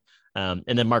see it. And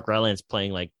then Mark Rylance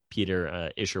playing like Peter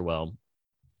Isherwell,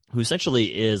 who essentially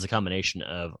is a combination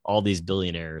of all these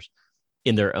billionaires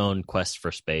in their own quest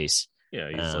for space. Yeah,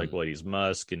 he's like he's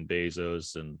Musk and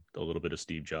Bezos and a little bit of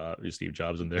Steve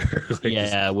Jobs in there.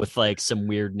 Like, with like some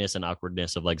weirdness and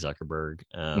awkwardness of like Zuckerberg.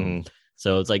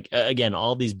 So it's like, again,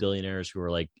 all these billionaires who are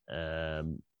like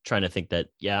trying to think that,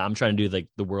 yeah, I'm trying to do like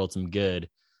the world some good,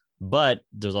 but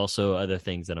there's also other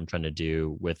things that I'm trying to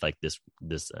do with like this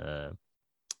with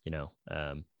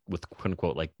quote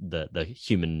unquote like the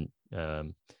human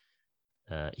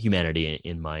humanity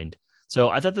in mind. So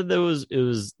I thought that it was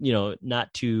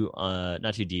not too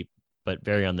deep, but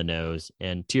very on the nose.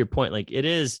 And to your point, like it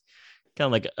is kind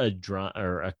of like a drama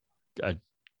or a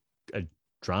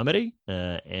dramedy,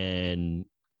 and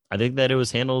I think that it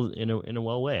was handled in a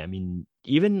well way. I mean,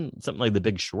 even something like The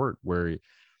Big Short, where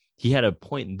he had a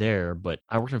point there, but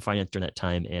I worked in finance during that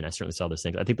time, and I certainly saw those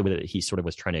things. I think the way that he sort of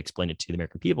was trying to explain it to the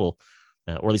American people,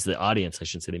 or at least the audience, I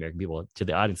shouldn't say the American people, to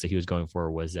the audience that he was going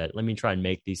for, was that let me try and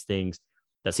make these things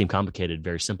that seem complicated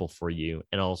very simple for you,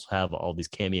 and also have all these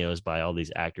cameos by all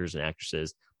these actors and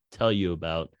actresses tell you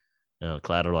about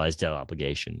collateralized debt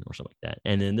obligation or something like that.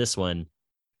 And in this one,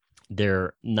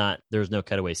 there's no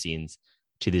cutaway scenes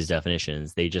to these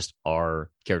definitions. They just are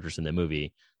characters in the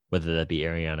movie, whether that be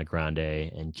Ariana Grande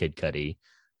and Kid Cudi.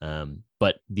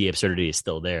 But the absurdity is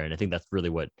still there. And I think that's really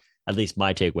what, at least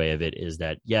my takeaway of it, is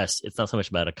that, yes, it's not so much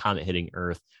about a comet hitting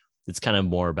Earth. It's kind of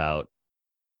more about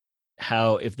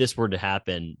how, if this were to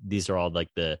happen, these are all like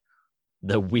the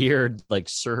weird, like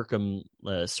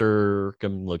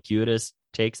circumlocutus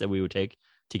takes that we would take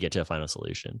to get to a final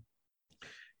solution.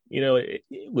 You know,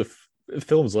 with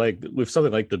films like, with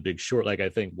something like The Big Short, like I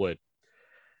think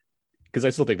because I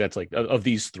still think that's like of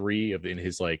these three in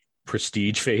his like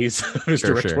prestige phase of his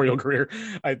directorial career,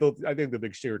 I think The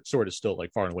Big Short is still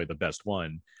like far and away the best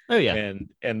one. Oh yeah,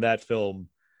 and that film,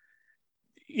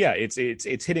 yeah,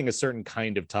 it's hitting a certain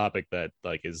kind of topic that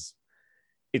like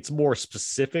it's more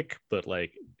specific, but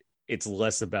like it's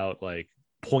less about like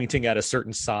pointing at a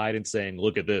certain side and saying,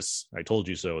 look at this, I told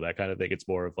you so, that kind of thing. It's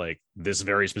more of like this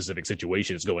very specific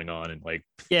situation is going on and like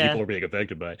people are being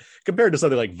affected by it, compared to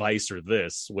something like Vice or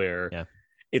this, where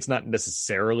it's not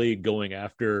necessarily going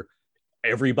after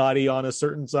everybody on a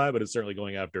certain side, but it's certainly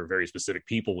going after very specific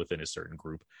people within a certain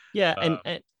group. And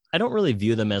I don't really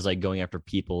view them as like going after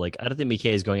people. Like I don't think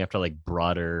McKay is going after like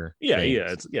broader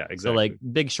things. Exactly. So like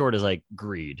Big Short is like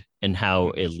greed and how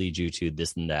it leads you to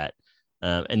this and that.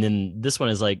 And then this one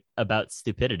is like about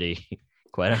stupidity,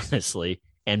 quite honestly,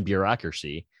 and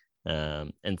bureaucracy.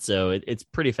 And so it's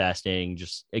pretty fascinating.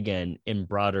 Just again, in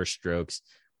broader strokes,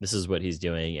 this is what he's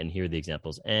doing, and here are the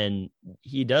examples. And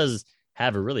he does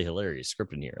have a really hilarious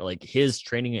script in here. Like his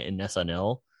training in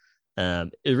SNL,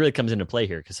 it really comes into play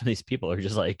here because some of these people are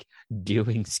just like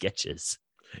doing sketches.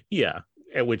 Yeah,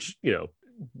 and which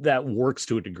that works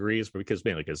to a degree, because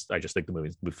I just think the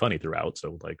movie's funny throughout.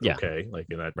 So like, okay, like,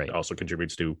 and that also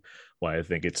contributes to why I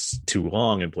think it's too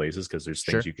long in places, because there's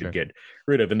things you could get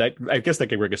rid of. And that, I guess that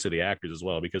can bring us to the actors as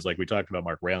well, because like we talked about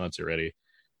Mark Rylance already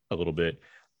a little bit.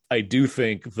 I do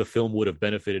think the film would have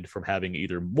benefited from having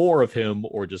either more of him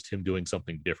or just him doing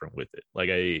something different with it. Like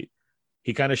he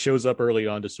kind of shows up early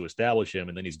on just to establish him,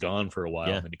 and then he's gone for a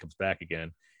while, and then he comes back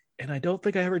again. And I don't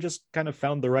think I ever just kind of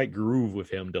found the right groove with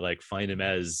him to like find him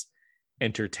as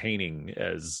entertaining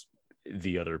as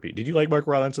the other people. Did you like Mark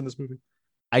Rylance in this movie?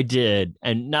 I did,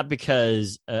 and not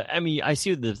because I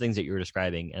see the things that you were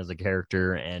describing as a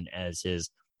character and as his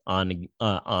on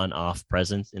off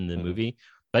presence in the movie,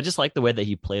 but I just like the way that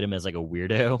he played him as like a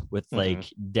weirdo with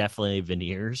like definitely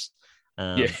veneers.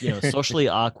 Socially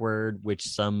awkward, which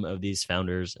some of these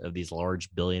founders of these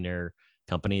large billionaire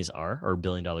companies are, or $1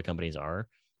 billion companies are.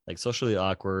 Like socially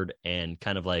awkward and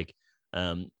kind of like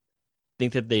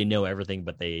think that they know everything,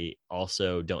 but they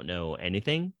also don't know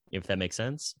anything, if that makes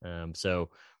sense.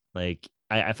 So like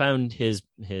I found his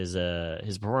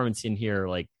performance in here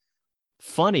like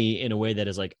funny in a way that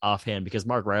is like offhand, because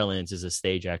Mark Rylance is a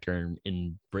stage actor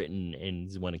in Britain and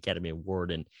he's won Academy Award,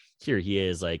 and here he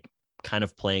is like kind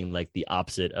of playing like the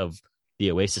opposite of the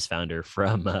Oasis founder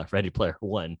from Ready Player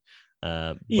One,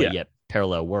 but yet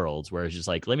parallel worlds, where it's just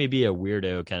like, let me be a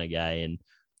weirdo kind of guy, and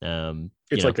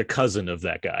it's like a cousin of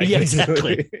that guy. Yeah,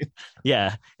 exactly.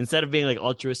 Yeah, instead of being like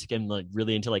altruistic and like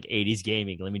really into like 80s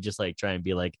gaming, let me just like try and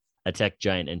be like a tech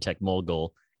giant and tech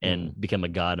mogul and become a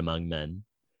god among men.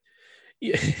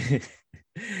 Yeah.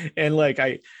 And like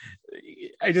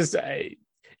it's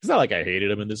not like I hated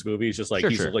him in this movie. It's just like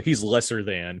he's lesser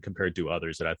than compared to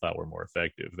others that I thought were more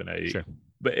effective. And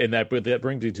but that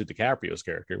brings me to DiCaprio's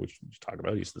character, which we should talk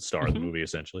about. He's the star of the movie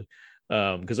essentially,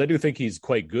 because I do think he's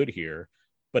quite good here.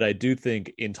 But I do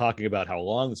think in talking about how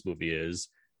long this movie is,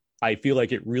 I feel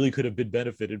like it really could have been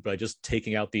benefited by just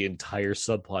taking out the entire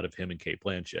subplot of him and Cate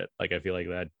Blanchett. Like I feel like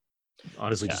that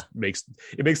honestly just makes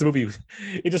the movie,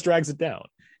 it just drags it down.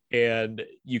 And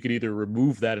you could either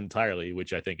remove that entirely,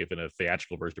 which I think if in a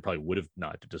theatrical version it probably would have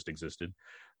not just existed,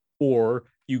 or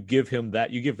you give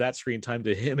that screen time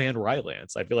to him and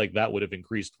Rylance. I feel like that would have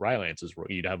increased Rylance's role.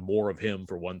 You'd have more of him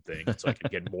for one thing, so I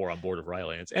could get more on board of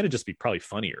Rylance, and it'd just be probably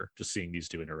funnier just seeing these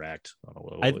two interact on a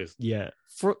little.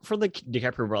 For the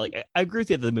DiCaprio, like I agree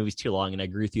with you that the movie's too long, and I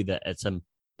agree with you that at some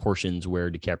portions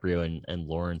where DiCaprio and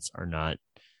Lawrence are not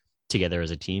together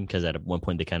as a team, because at one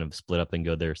point they kind of split up and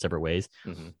go their separate ways.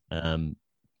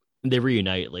 They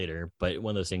reunite later, but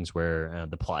one of those things where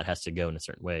the plot has to go in a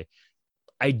certain way.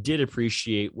 I did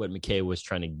appreciate what McKay was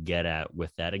trying to get at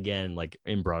with that, again, like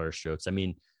in broader strokes. I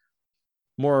mean,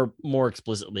 more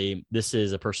explicitly, this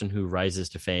is a person who rises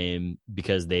to fame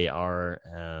because they are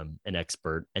an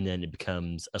expert, and then it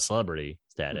becomes a celebrity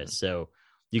status. So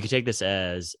you could take this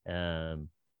as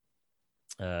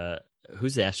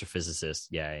who's the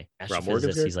astrophysicist guy?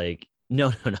 Astrophysicist. He's like,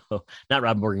 no, not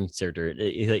Rob Morgan's character.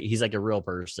 He's like a real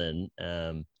person.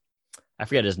 I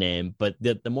forget his name, but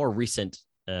the more recent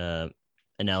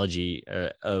analogy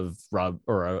of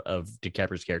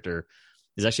DiCaprio's character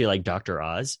is actually like Dr.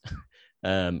 Oz,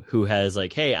 who has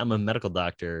like, hey, I'm a medical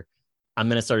doctor. I'm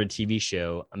going to start a TV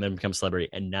show. I'm going to become a celebrity.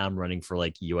 And now I'm running for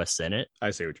like US Senate. I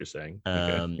see what you're saying.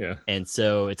 Okay. And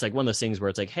so it's like one of those things where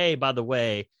it's like, hey, by the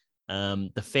way,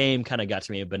 the fame kind of got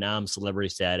to me, but now I'm celebrity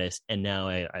status. And now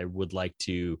I would like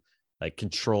to like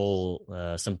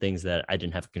control some things that I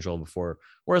didn't have control before.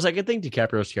 Whereas like, I think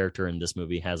DiCaprio's character in this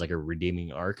movie has like a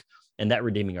redeeming arc. And that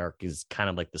redeeming arc is kind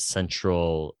of like the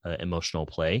central emotional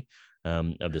play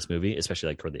of this movie, especially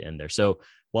like toward the end there. So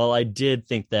while I did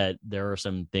think that there are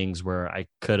some things where I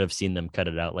could have seen them cut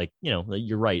it out, like, you know,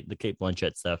 you're right, the Cate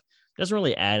Blanchett stuff doesn't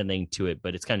really add anything to it,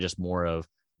 but it's kind of just more of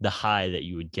the high that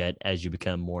you would get as you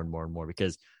become more and more and more.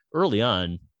 Because early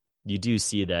on, you do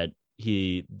see that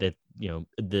the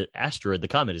asteroid, the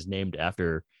comet, is named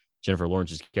after Jennifer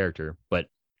Lawrence's character, but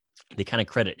they kind of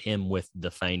credit him with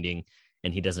the finding,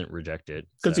 and he doesn't reject it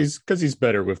because he's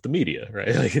better with the media,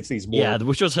 right? Like he's more,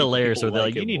 which was hilarious. So they're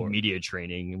like, you need media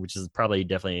training, which is probably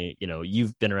definitely, you know,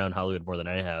 you've been around Hollywood more than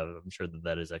I have. I'm sure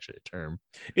that is actually a term.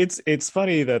 It's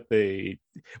funny that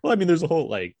there's a whole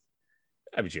like,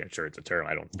 I mean, yeah, sure, it's a term.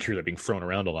 I don't hear that being thrown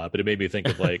around a lot, but it made me think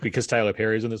of like, because Tyler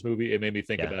Perry's in this movie, it made me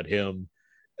think about him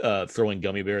throwing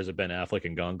gummy bears at Ben Affleck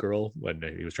in Gone Girl when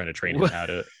he was trying to train him how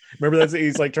to. Remember that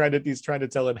he's trying to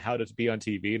tell him how to be on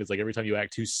TV, and it's like every time you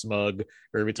act too smug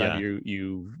or every time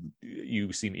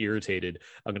you seem irritated,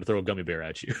 I'm going to throw a gummy bear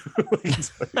at you.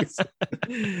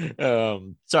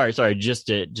 Sorry, just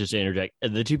to interject,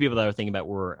 the two people that I was thinking about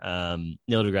were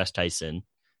Neil deGrasse Tyson.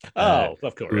 Of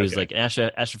course, who is like an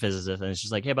astrophysicist, and it's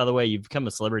just like, hey, by the way, you've become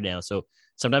a celebrity now. So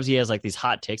sometimes he has like these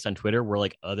hot takes on Twitter where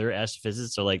like other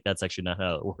astrophysicists are like, that's actually not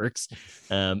how it works.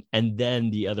 And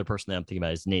then the other person that I'm thinking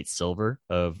about is Nate Silver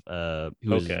who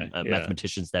is a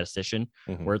mathematician, statistician,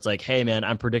 where it's like, hey man,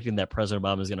 I'm predicting that President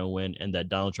Obama is going to win and that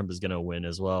Donald Trump is going to win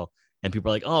as well. And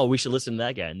people are like, oh, we should listen to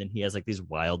that guy. And then he has like these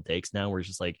wild takes now where he's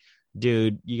just like,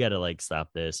 dude, you got to like stop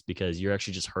this because you're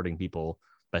actually just hurting people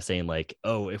by saying like,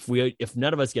 oh, if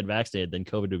none of us get vaccinated, then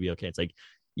COVID will be okay. It's like,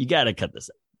 you got to cut this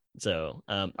out. So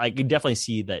I can definitely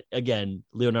see that, again,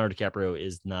 Leonardo DiCaprio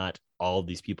is not all of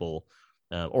these people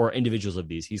or individuals of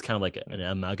these. He's kind of like an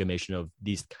amalgamation of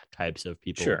these types of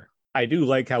people. Sure. I do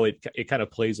like how it kind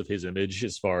of plays with his image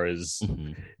as far as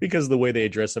because the way they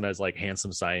address him as like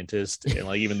handsome scientist, and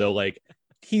like even though like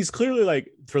he's clearly like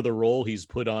for the role he's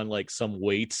put on like some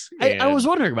weight. I was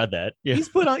wondering about that. Yeah. He's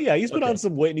put on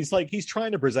some weight, and he's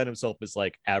trying to present himself as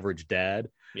like average dad.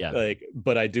 Yeah. Like,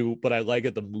 but I like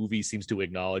it. The movie seems to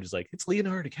acknowledge like it's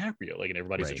Leonardo DiCaprio, like, and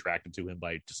everybody's attracted to him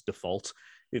by just default.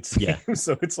 It's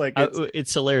so it's like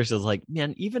it's hilarious. It's like,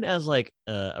 man, even as like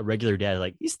a regular dad,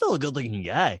 like he's still a good looking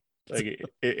guy. Like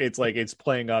it's like it's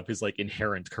playing up his like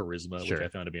inherent charisma, which I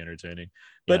found to be entertaining.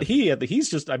 But he's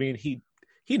just, I mean,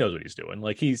 he knows what he's doing.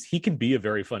 Like he can be a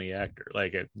very funny actor.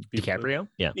 Like DiCaprio,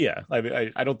 yeah.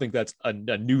 I don't think that's a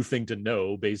new thing to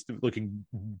know based looking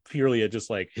purely at just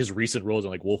like his recent roles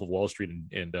in like Wolf of Wall Street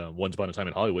and Once Upon a Time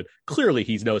in Hollywood. Clearly,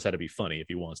 he knows how to be funny if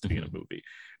he wants to be in a movie.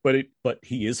 But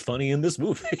he is funny in this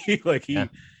movie. Like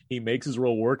he makes his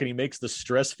role work, and he makes the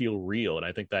stress feel real. And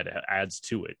I think that adds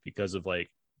to it because of like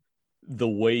the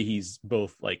way he's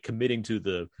both like committing to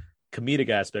the comedic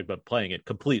aspect but playing it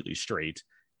completely straight.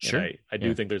 Sure. I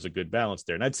do think there's a good balance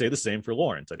there. And I'd say the same for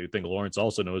Lawrence. I do think Lawrence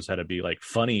also knows how to be like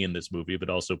funny in this movie, but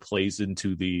also plays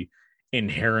into the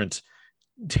inherent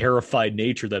terrified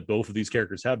nature that both of these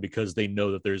characters have, because they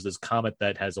know that there's this comet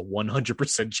that has a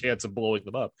 100% chance of blowing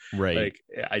them up. Right. Like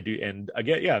I do. And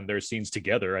again, and their scenes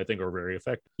together, I think, are very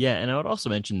effective. Yeah. And I would also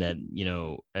mention that,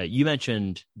 you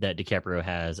mentioned that DiCaprio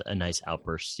has a nice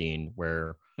outburst scene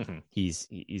where he's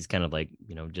kind of like,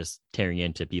 just tearing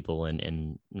into people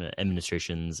and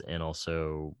administrations, and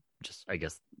also just, I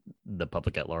guess, the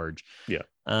public at large. Yeah.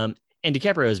 And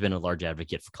DiCaprio has been a large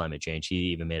advocate for climate change.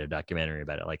 He even made a documentary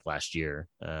about it like last year.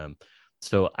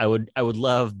 So I would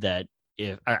love that.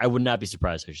 If I would not be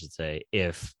surprised, I should say,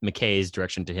 if McKay's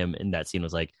direction to him in that scene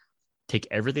was like, take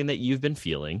everything that you've been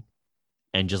feeling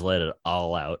and just let it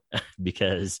all out,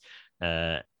 because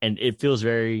and it feels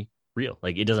very real.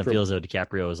 Like it doesn't feel as though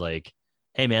DiCaprio is like,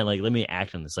 hey man, like let me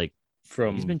act on this. Like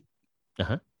from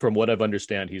what I've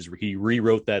understand, he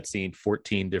rewrote that scene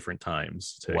 14 different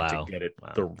times to get it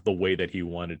the way that he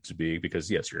wanted to be,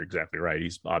 because yes, you're exactly right.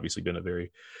 He's obviously been a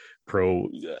very pro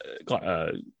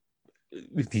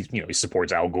he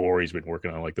supports Al Gore. He's been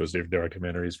working on like those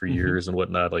documentaries for years and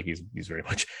whatnot. Like he's very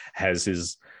much has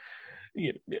his,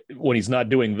 when he's not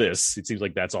doing this, it seems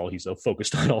like that's all he's so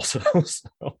focused on also.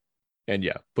 So. And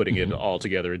putting it all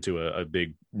together into a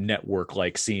big network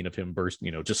like scene of him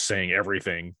just saying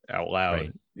everything out loud.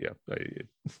 Right. Yeah,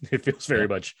 it feels very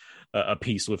much a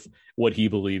piece with what he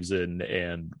believes in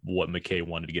and what McKay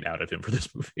wanted to get out of him for this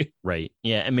movie. Right.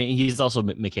 Yeah. I mean, he's also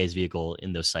McKay's vehicle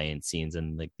in those science scenes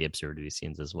and like the absurdity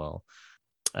scenes as well.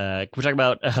 Can we talk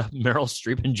about Meryl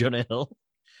Streep and Jonah Hill?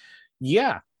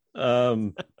 Yeah.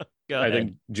 I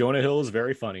think Jonah Hill is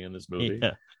very funny in this movie.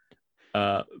 Yeah.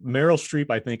 Meryl Streep,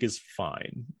 I think, is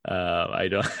fine. I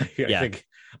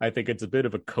think it's a bit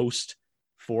of a coast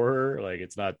for her. Like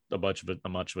it's not much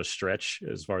of a stretch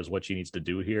as far as what she needs to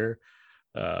do here.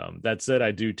 That said,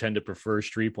 I do tend to prefer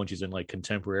Streep when she's in like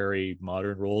contemporary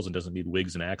modern roles and doesn't need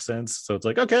wigs and accents. So it's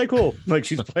like, okay, cool. Like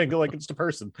she's playing like it's a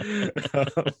person.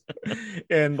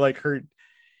 And like her,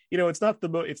 it's not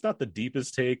the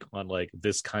deepest take on like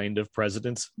this kind of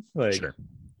president. Like, sure.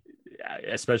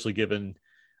 Especially given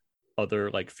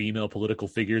other like female political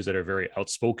figures that are very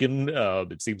outspoken.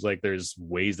 It seems like there's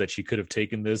ways that she could have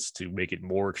taken this to make it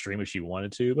more extreme if she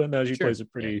wanted to, but no, she plays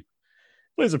it pretty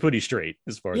straight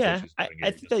as far as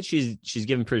I think that she's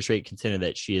given pretty straight, considering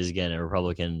that she is again a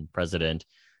Republican president,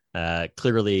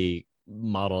 clearly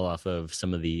modeled off of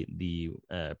some of the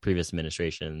previous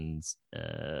administration's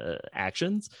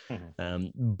actions.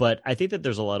 But I think that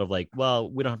there's a lot of like, well,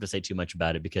 we don't have to say too much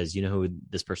about it because who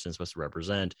this person is supposed to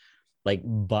represent. Like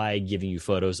by giving you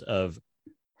photos of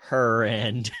her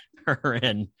and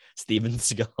Steven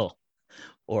Seagal,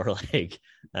 or like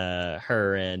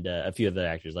her and a few other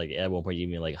actors. Like at one point, you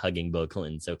mean like hugging Bill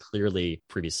Clinton. So clearly,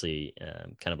 previously,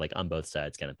 kind of like on both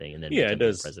sides, kind of thing. And then it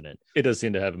does. President. It does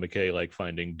seem to have McKay like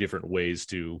finding different ways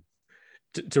to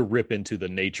rip into the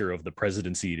nature of the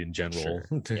presidency in general,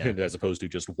 as opposed to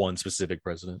just one specific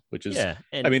president, which is,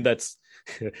 I mean, that's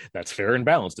fair and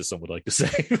balanced, as some would like to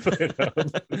say.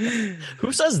 But,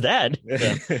 who says that?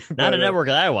 Not a network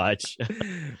that I watch.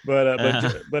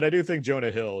 But I do think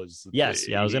Jonah Hill is. Yes,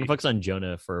 I was going to focus on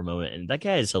Jonah for a moment, and that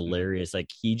guy is hilarious. Like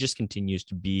he just continues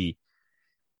to be.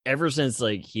 Ever since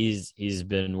like he's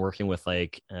been working with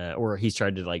like or he's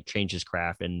tried to like change his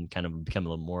craft and kind of become a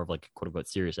little more of like a quote unquote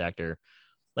serious actor,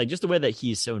 like just the way that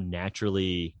he's so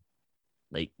naturally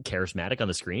like charismatic on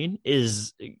the screen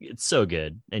it's so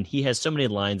good. And he has so many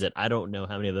lines that I don't know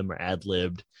how many of them are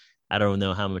ad-libbed. I don't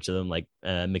know how much of them like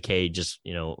McKay just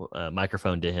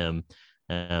microphone to him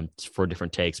for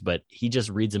different takes, but he just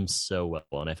reads them so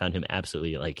well, and I found him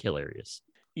absolutely like hilarious.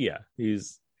 Yeah,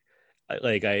 he's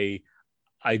like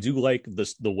I do like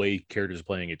the way characters are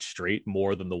playing it straight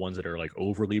more than the ones that are like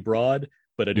overly broad.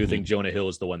 But I do think Jonah Hill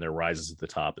is the one that rises to the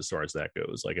top as far as that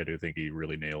goes. Like, I do think he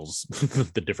really nails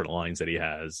the different lines that he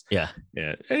has. Yeah.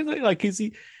 And like,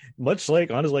 he much like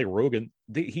honestly, like Rogan,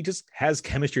 he just has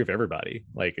chemistry with everybody.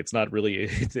 Like, it's not really,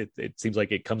 it seems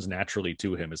like it comes naturally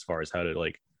to him as far as how to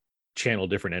like channel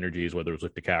different energies, whether it's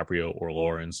with DiCaprio or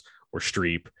Lawrence or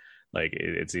Streep. Like,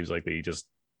 it seems like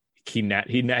he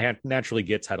naturally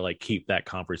gets how to like keep that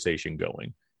conversation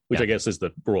going. Which I guess is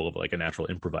the role of like a natural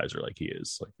improviser, like he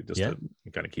is, like just to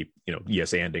kind of keep,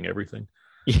 yes-anding everything.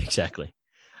 Yeah, exactly.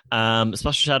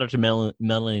 Special shout out to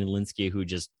Melanie Linsky, who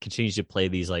just continues to play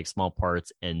these like small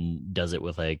parts and does it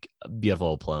with like a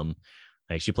beautiful aplomb.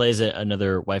 Like, she plays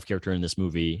another wife character in this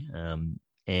movie,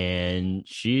 and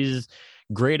she's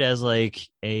great as like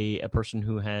a person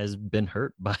who has been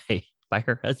hurt by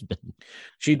her husband.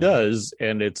 She does,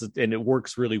 and it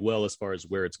works really well as far as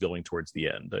where it's going towards the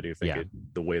end. I do think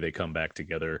the way they come back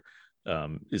together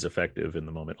is effective in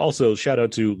the moment. Also, shout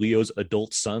out to Leo's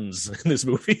adult sons in this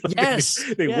movie. Yes,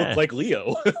 they look like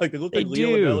Leo. Like, they look like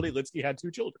Leo and Melanie Linsky had 2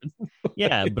 children.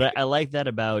 Yeah, but I like that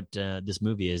about this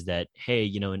movie is that, hey,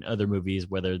 in other movies,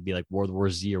 whether it be like World War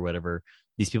Z or whatever,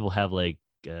 these people have like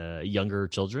younger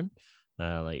children.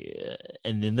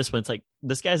 And then this one, it's like,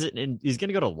 this guy's he's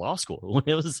gonna go to law school. When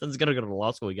his son's gonna go to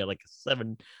law school, he got like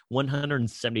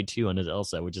 172 on his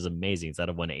LSAT, which is amazing. It's out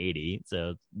of 180,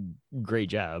 so great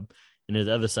job. And his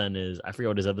other son I forget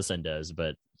what his other son does,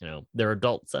 but they're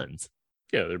adult sons.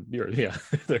 Yeah,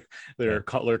 they're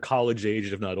college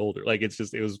aged, if not older. Like, it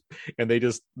was, and they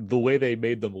just, the way they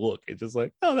made them look, it's just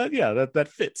like, oh, that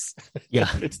fits. Yeah,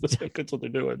 fits what they're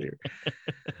doing here.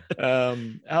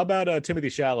 How about Timothy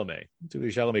Chalamet?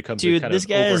 Timothy Chalamet comes in kind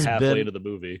of over halfway into the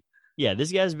movie. Yeah,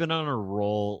 this guy's been on a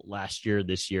roll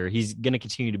this year. He's going to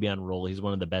continue to be on a roll. He's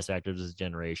one of the best actors of his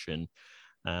generation.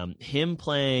 Him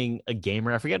playing a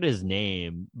gamer, I forget his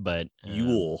name, but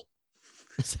Yule.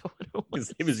 Is that what it was?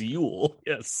 His name is Yule.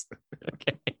 Yes.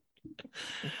 Okay.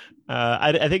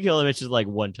 I think he only mentioned like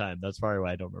one time. That's probably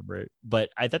why I don't remember it. But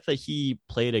I thought that he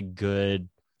played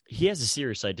he has a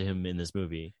serious side to him in this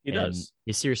movie. He does.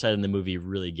 His serious side in the movie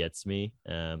really gets me.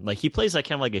 Like, he plays like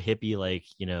kind of like a hippie, like,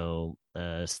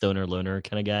 stoner loner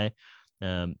kind of guy.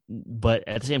 But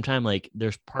at the same time, like,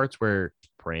 there's parts where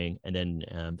praying, and then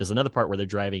there's another part where they're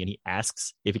driving and he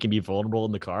asks if he can be vulnerable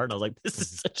in the car, and I was like, this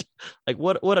is such like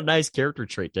what a nice character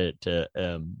trait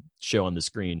to show on the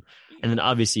screen. And then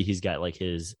obviously he's got like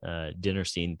his dinner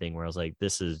scene thing where I was like,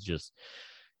 this is just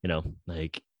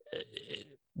like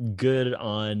good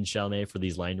on Chalamet for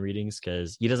these line readings,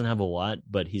 because he doesn't have a lot,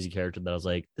 but he's a character that I was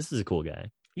like, this is a cool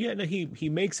guy. Yeah, no, he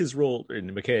makes his role in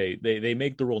McKay. They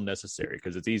make the role necessary,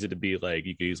 because it's easy to be like,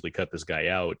 you could easily cut this guy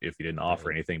out if he didn't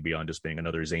offer anything beyond just being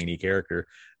another zany character.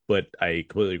 But I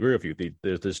completely agree with you.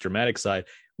 There's this dramatic side,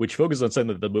 which focuses on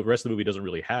something that the rest of the movie doesn't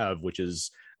really have, which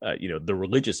is the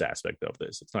religious aspect of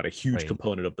this. It's not a huge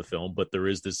component of the film, but there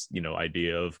is this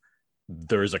idea of,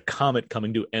 there's a comet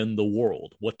coming to end the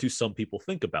world. What do some people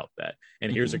think about that?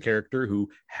 And here's a character who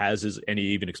has and he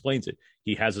even explains it.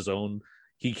 He has his own.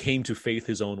 He came to faith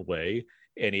his own way,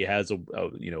 and he has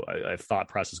a thought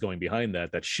process going behind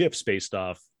that shifts based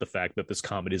off the fact that this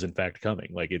comet is in fact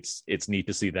coming. Like, it's neat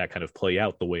to see that kind of play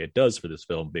out the way it does for this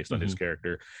film based on his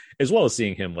character, as well as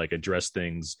seeing him like address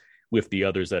things with the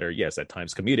others that are, yes, at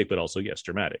times comedic, but also, yes,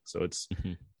 dramatic. So it's,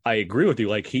 I agree with you.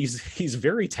 Like, he's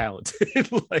very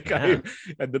talented. Like, in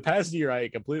the past year, I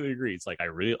completely agree. It's like,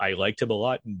 I liked him a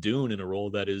lot in Dune, in a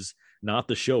role that is not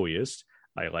the showiest.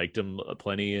 I liked him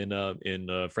plenty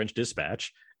in French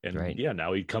Dispatch. And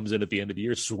now he comes in at the end of the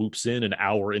year, swoops in an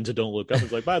hour into Don't Look Up.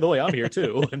 He's like, by the way, I'm here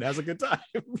too, and has a good time.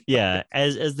 Yeah.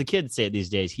 As the kids say these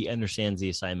days, he understands the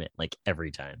assignment like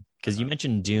every time. Because you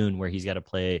mentioned Dune, where he's got to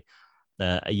play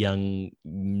a young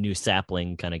new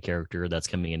sapling kind of character that's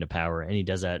coming into power, and he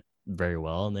does that very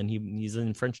well. And then he's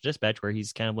in French Dispatch, where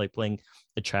he's kind of like playing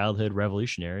a childhood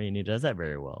revolutionary, and he does that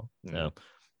very well. So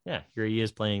yeah, here he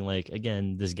is playing, like,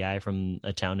 again, this guy from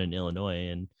a town in Illinois,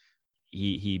 and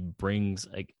he brings,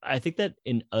 like, I think that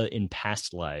in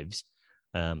past lives,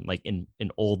 like in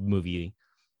an old movie,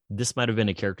 this might have been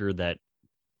a character that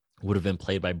would have been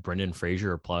played by Brendan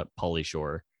Fraser or Pauly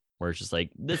Shore, where it's just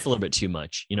like, that's a little bit too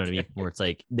much, you know what I mean? Where it's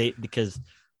like because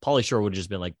Pauly Shore would have just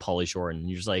been like Pauly Shore, and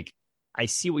you're just like, I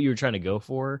see what you were trying to go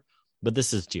for, but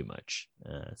this is too much.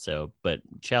 But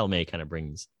Chalamet kind of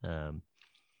brings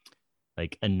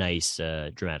like a nice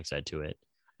dramatic side to it.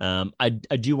 I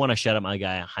do want to shout out my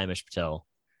guy Himesh Patel.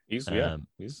 He's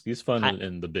fun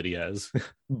in the bit he has.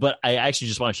 But I actually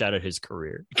just want to shout out his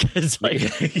career, because like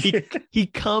he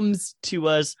comes to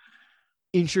us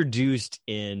introduced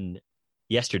in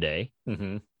yesterday,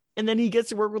 Mm-hmm. and then he gets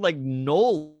to work with like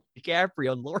Noel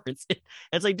DiCaprio and Lawrence. And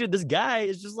it's like, dude, this guy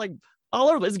is just like all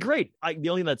over. It's great. The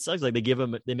only thing that sucks, like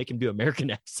they make him do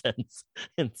American accents,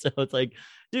 and so it's like,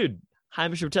 dude,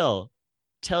 Hamish Patel,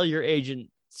 tell your agent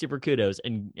super kudos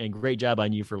and great job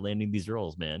on you for landing these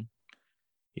roles, man.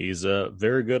 He's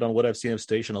very good on what I've seen of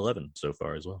Station 11 so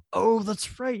far as well. Oh,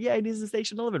 that's right. Yeah, he's in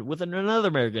Station 11 with another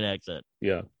American accent.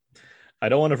 Yeah. I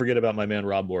don't want to forget about my man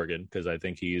Rob Morgan, because I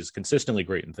think he's consistently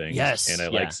great in things. Yes. And I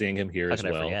like seeing him here as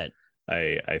well.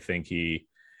 I think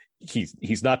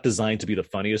he's not designed to be the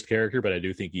funniest character, but I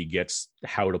do think he gets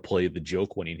how to play the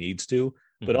joke when he needs to.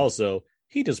 But also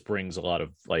he just brings a lot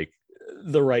of like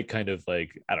the right kind of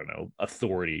like, I don't know,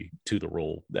 authority to the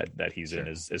role that he's in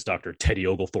as Dr. Teddy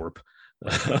Oglethorpe.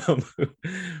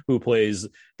 Who plays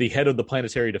the head of the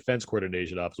Planetary Defense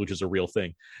Coordination Office, which is a real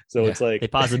thing. So it's like they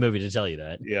paused the movie to tell you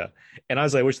that. Yeah, and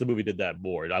I wish the movie did that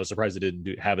more. I was surprised it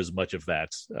didn't have as much of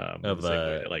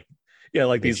that. Like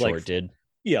Big these Short like did.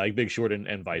 Yeah, like Big Short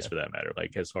and Vice for that matter.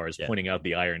 Like as far as pointing out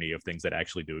the irony of things that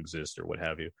actually do exist or what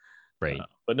have you. Right.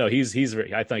 But no, he's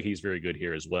very. I think he's very good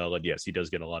here as well. And yes, he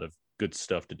does get a lot of good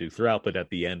stuff to do throughout. But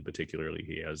at the end, particularly,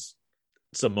 he has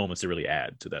some moments to really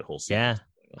add to that whole scene. Yeah.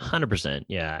 100%.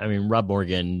 Yeah. I mean, Rob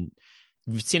Morgan,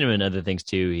 we've seen him in other things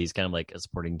too. He's kind of like a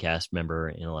supporting cast member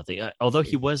in a lot of things. Although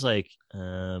he was like,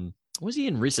 was he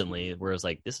in recently where it was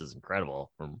like, this is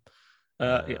incredible?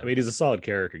 I mean, he's a solid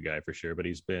character guy for sure, but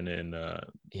he's been in.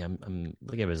 I'm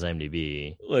looking at his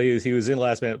IMDb. Well, he was in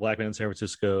Black Man in San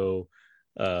Francisco.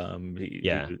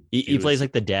 He plays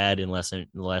like the dad in The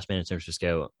Last Man in San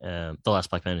Francisco, The Last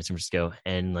Black Man in San Francisco,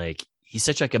 and like he's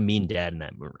such like a mean dad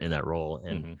in that role.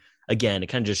 And again, it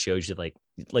kind of just shows you like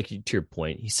to your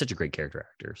point, he's such a great character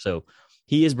actor. So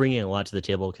he is bringing a lot to the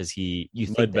table because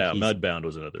Mudbound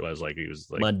was another. He was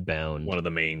like Mudbound, one of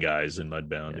the main guys in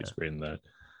Mudbound. He's great in that.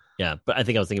 Yeah, but I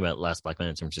think I was thinking about Last Black Man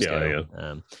in San Francisco.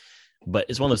 Yeah. But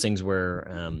it's one of those things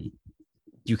where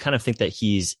you kind of think that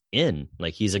he's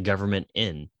a government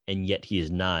and yet he is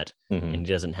not, and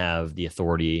he doesn't have the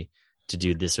authority to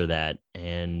do this or that.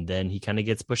 And then he kind of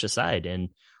gets pushed aside, and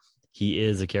he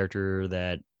is a character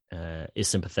that is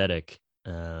sympathetic.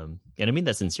 And I mean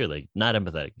that sincerely, not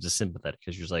empathetic, just sympathetic,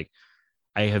 because you're just like,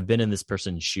 I have been in this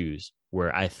person's shoes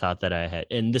where I thought that I had,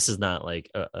 and this is not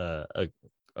like a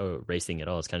race thing at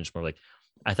all. It's kind of just more like,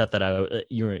 I thought that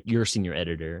you're a senior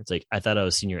editor. It's like, I thought I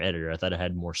was senior editor. I thought I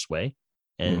had more sway.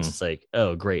 And it's just like,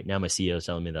 oh, great. Now my CEO is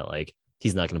telling me that like,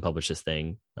 he's not going to publish this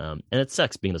thing. And it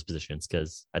sucks being in those positions,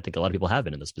 because I think a lot of people have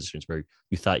been in those positions where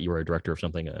you thought you were a director of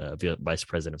something, a vice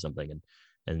president of something,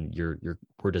 and your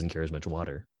word doesn't carry as much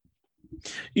water.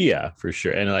 Yeah, for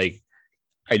sure. And like,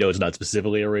 I know it's not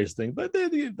specifically a race thing, but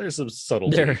there's some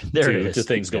subtlety to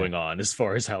things going on as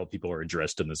far as how people are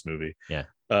addressed in this movie. Yeah.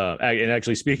 And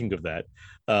actually, speaking of that,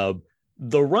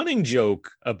 the running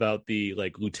joke about the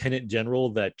like lieutenant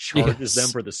general that charges them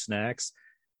for the snacks,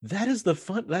 that is the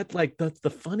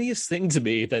funniest thing to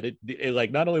me, that it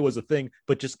like not only was a thing,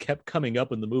 but just kept coming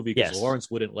up in the movie because Lawrence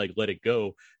wouldn't like let it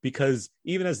go, because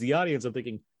even as the audience, I'm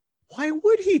thinking, why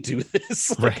would he do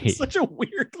this? Like, it's such a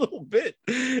weird little bit.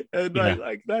 And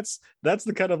that's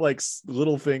the kind of like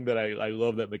little thing that I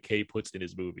love that McKay puts in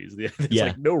his movies. There's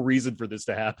like no reason for this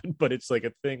to happen, but it's like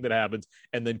a thing that happens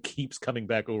and then keeps coming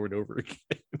back over and over again.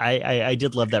 I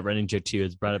did love that running joke too.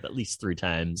 It's brought up at least 3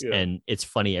 times and it's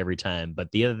funny every time. But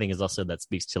the other thing is also that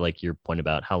speaks to like your point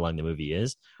about how long the movie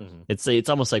is. It's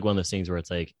almost like one of those things where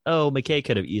it's like, oh, McKay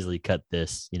could have easily cut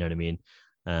this, you know what I mean?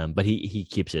 But he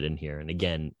keeps it in here, and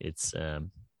again, it's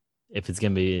if it's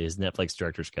gonna be his Netflix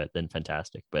director's cut, then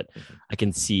fantastic. But I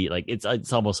can see like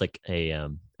it's almost like a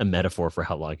metaphor for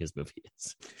how long his movie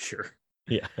is. Sure.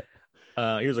 Yeah.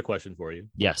 Here's a question for you.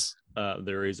 Yes.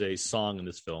 There is a song in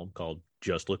this film called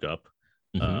 "Just Look Up,"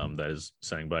 that is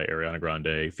sang by Ariana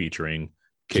Grande featuring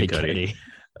Kid Cudi.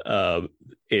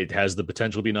 It has the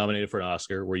potential to be nominated for an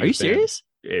Oscar. Are you serious?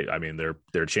 I mean,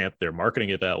 they're marketing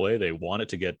it that way. They want it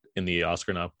to get in the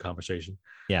Oscar conversation.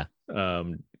 Yeah.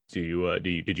 Did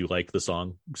you like the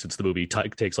song, since the movie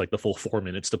takes like the full 4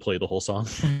 minutes to play the whole song?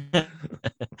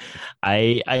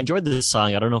 I enjoyed this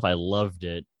song. I don't know if I loved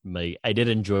it. I did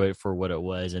enjoy it for what it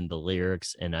was and the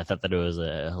lyrics, and I thought that it was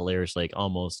a hilarious, like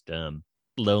almost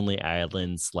Lonely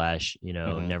Island /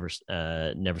 never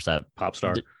stop pop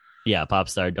star. Pop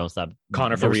star, don't stop.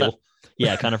 Connor for real.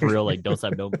 Yeah, kind of for real, like don't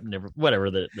stop, no, never,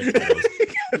 whatever the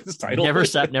title. Never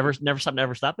stop, never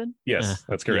stopping. Yes,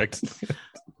 that's correct. Yeah.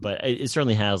 But it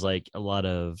certainly has like a lot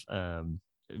of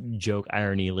joke,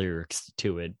 irony, lyrics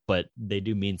to it, but they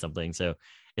do mean something. So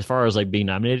as far as like being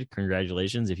nominated,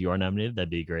 congratulations. If you are nominated, that'd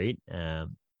be great.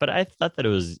 But I thought that it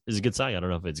was a good song. I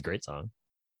don't know if it's a great song.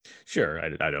 Sure,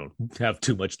 I don't have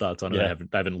too much thoughts on it.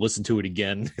 I haven't listened to it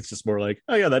again. It's just more like,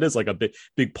 oh yeah, that is like a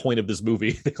big point of this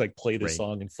movie. They like play the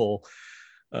song in full.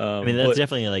 I mean, that's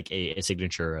definitely like a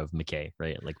signature of McKay,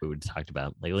 right? Like we talked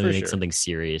about, like let me make something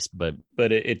serious, but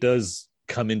it does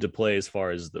come into play as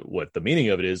far as what the meaning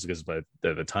of it is, because by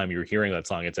the time you're hearing that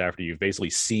song, it's after you've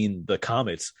basically seen the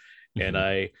comets,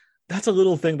 and that's a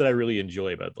little thing that I really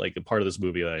enjoy about like a part of this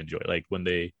movie that I enjoy, like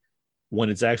when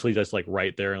it's actually just like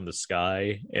right there in the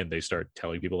sky and they start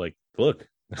telling people like, look,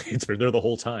 it's been there the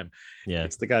whole time. Yeah.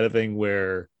 It's the kind of thing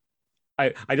where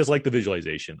I just like the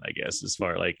visualization, I guess, as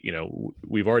far like, you know,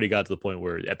 we've already got to the point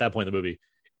where at that point in the movie,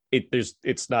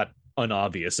 it's not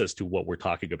unobvious as to what we're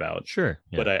talking about. Sure.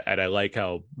 Yeah. But I like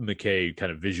how McKay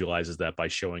kind of visualizes that by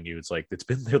showing you, it's like, it's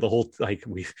been there the whole, like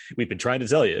we've been trying to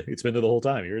tell you, it's been there the whole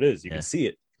time. Here it is. You can see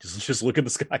it. Just look in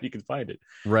the sky, you can find it.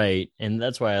 Right. And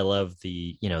that's why I love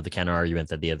the counter argument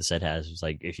that the other side has. It's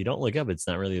like, if you don't look up, it's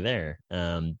not really there.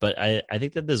 But I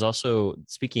think that there's also,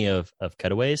 speaking of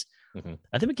cutaways,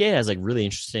 I think McKay has like really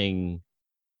interesting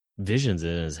visions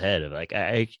in his head of like,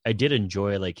 I did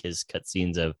enjoy like his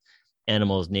cutscenes of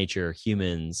animals, nature,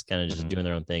 humans kind of just doing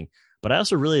their own thing. But I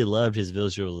also really loved his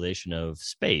visualization of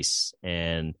space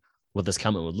and what this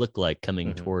comet would look like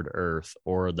coming toward Earth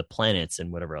or the planets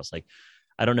and whatever else. Like,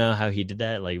 I don't know how he did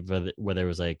that, like whether it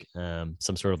was like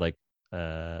some sort of like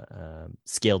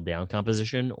scaled down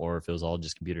composition or if it was all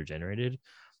just computer generated.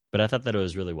 But I thought that it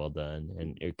was really well done,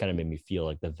 and it kind of made me feel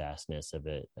like the vastness of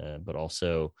it, but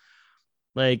also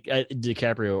like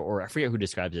DiCaprio, or I forget who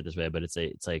describes it this way, but it's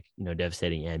like, you know,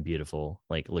 devastating and beautiful,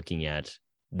 like looking at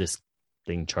this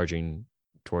thing charging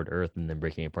toward Earth and then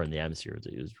breaking apart in the atmosphere.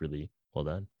 It was really well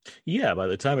done. Yeah, by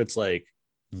the time it's like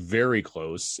very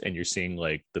close and you're seeing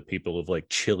like the people of like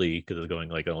Chile, because it's going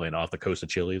like only off the coast of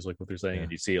Chile is like what they're saying,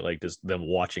 and you see it like just them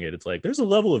watching it, it's like there's a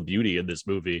level of beauty in this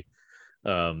movie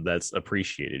that's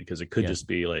appreciated, because it could just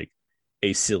be like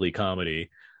a silly comedy,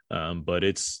 but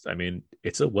it's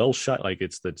a well shot, like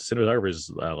it's the cinematographer's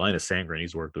Linus Sandgren.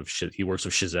 He works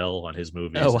with Chazelle on his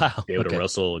movies. Oh wow. David O.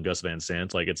 Russell and Gus Van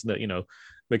Sant. Like it's, you know,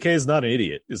 McKay's not an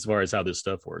idiot as far as how this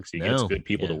stuff works. He gets good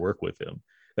people to work with him.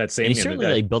 That same, and he certainly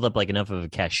like built up like enough of a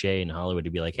cachet in Hollywood to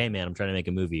be like, hey man, I'm trying to make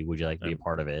a movie, would you like to be a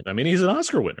part of it? I mean, he's an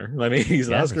Oscar winner. I mean, he's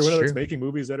an Oscar winner that's making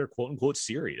movies that are quote unquote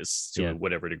serious to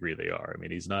whatever degree they are. I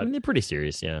mean, he's not. They're pretty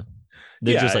serious. They're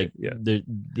just like the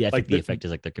effect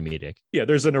is like they're comedic. Yeah,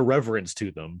 there's an irreverence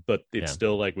to them, but it's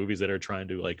still like movies that are trying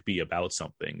to like be about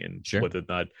something, and whether or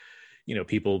not, you know,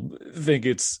 people think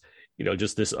it's, you know,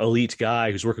 just this elite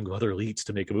guy who's working with other elites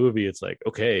to make a movie. It's like,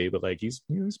 okay, but like he's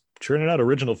churning out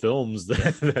original films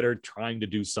that are trying to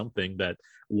do something that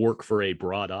work for a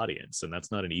broad audience, and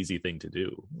that's not an easy thing to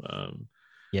do.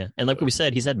 And like we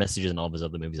said, he's had messages in all of his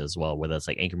other movies as well, whether it's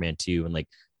like Anchorman 2 and like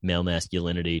male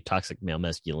masculinity, toxic male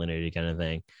masculinity kind of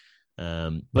thing.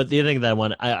 But the other thing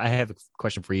that I have a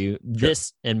question for you. Sure.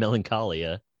 This and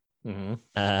Melancholia,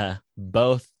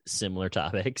 both similar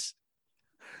topics.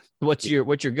 What's your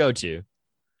go-to?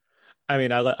 I mean,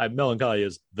 Melancholia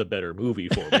is the better movie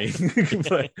for me,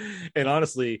 and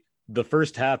honestly, the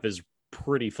first half is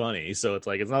pretty funny. So it's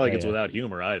like it's not like it's without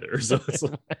humor either. So it's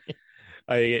like,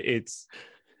 I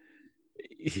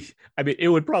mean, it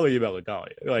would probably be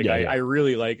Melancholia. Like I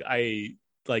really like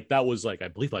that was like I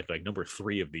believe like number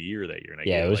 3 of the year that year. And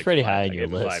it was like pretty high on your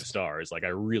list. 5 stars. Like I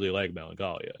really like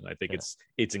Melancholia, and I think it's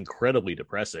incredibly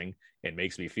depressing and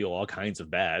makes me feel all kinds of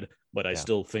bad. But I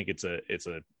still think it's a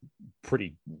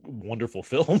pretty wonderful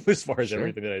film as far as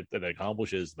everything that it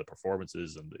accomplishes, the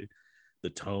performances and the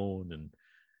tone, and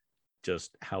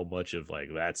just how much of like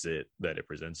that's it that it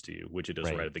presents to you, which it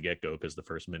does right at the get-go, because the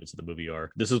first minutes of the movie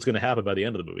are this is what's going to happen by the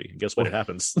end of the movie, and guess what? It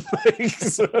happens.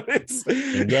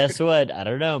 And guess what? I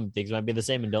don't know, things might be the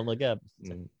same, and don't look up.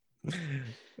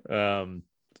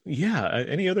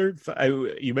 Any other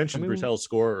you mentioned Bertel's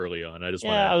score early on. I just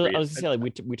I was gonna say,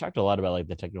 like we talked a lot about like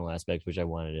the technical aspects, which I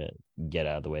wanted to get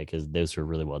out of the way because those were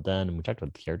really well done, and we talked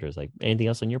about the characters. Like anything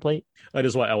else on your plate? I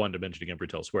wanted to mention again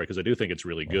Bertel's score because I do think it's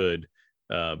really good.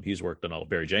 He's worked on all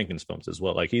Barry Jenkins films as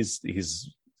well. Like he's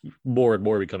more and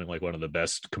more becoming like one of the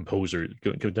best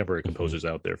contemporary composers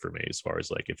out there for me, as far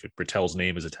as like if Bertel's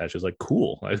name is attached, it's like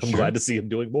cool. I'm glad to see him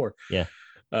doing more.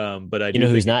 But I do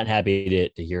who's not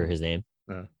happy to hear his name?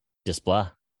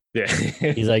 Desplat. Yeah.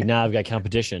 He's like, nah, I've got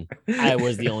competition. I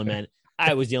was the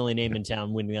only name in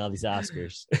town winning all these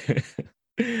Oscars.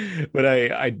 But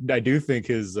I do think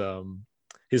his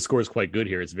score is quite good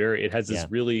here. It has this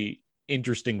really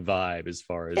interesting vibe as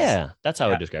far as that's how I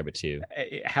would describe it too.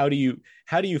 How do you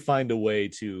find a way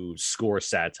to score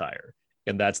satire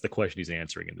And that's the question he's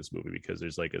answering in this movie, because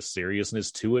there's like a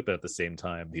seriousness to it, but at the same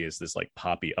time, he has this like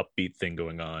poppy upbeat thing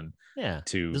going on. Yeah.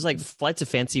 To There's like flights of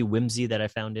fancy whimsy that I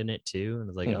found in it too. And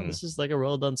I was like, oh, this is like a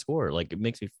well done score. Like it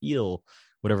makes me feel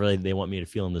whatever they want me to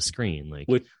feel on the screen. Like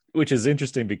which is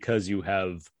interesting, because you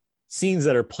have scenes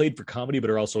that are played for comedy, but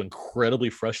are also incredibly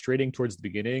frustrating towards the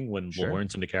beginning when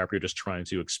Lawrence and DiCaprio are just trying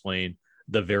to explain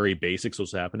the very basics of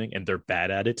what's happening, and they're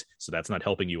bad at it. So that's not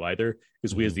helping you either,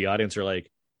 because we as the audience are like,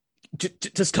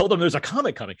 just tell them there's a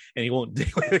comic coming, and he won't.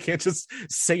 They can't just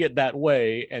say it that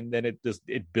way, and then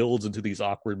it builds into these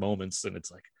awkward moments, and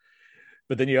it's like.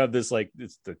 But then you have this like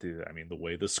the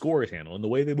way the score is handled and the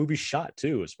way the movie's shot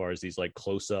too, as far as these like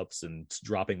close-ups and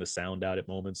dropping the sound out at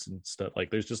moments and stuff. Like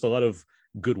there's just a lot of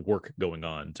good work going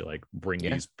on to like bring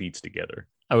these beats together.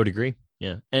 I would agree.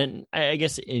 Yeah. And I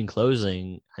guess in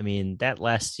closing, I mean, that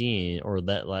last scene, or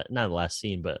not the last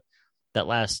scene, but that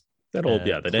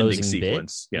ending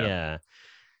sequence. Bit, yeah.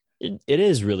 It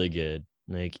is really good.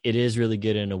 Like it is really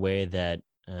good in a way that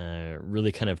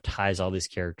really kind of ties all these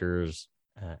characters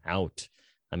out.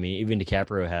 I mean, even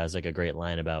DiCaprio has like a great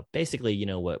line about basically, you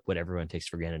know, what everyone takes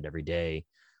for granted every day.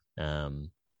 And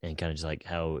kind of just like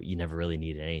how you never really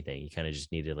needed anything. You kind of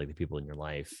just needed like the people in your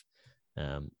life.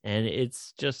 And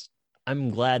it's just, I'm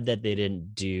glad that they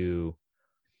didn't do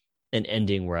an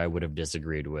ending where I would have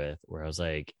disagreed with, where I was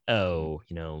like, oh,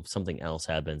 you know, something else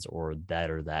happens or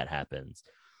that happens.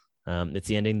 It's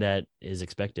the ending that is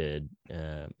expected,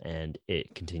 and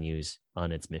it continues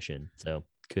on its mission. So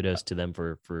kudos to them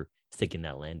for sticking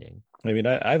that landing. I mean,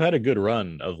 I've had a good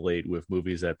run of late with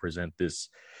movies that present this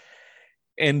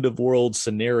end of world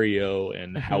scenario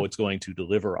and how it's going to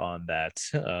deliver on that.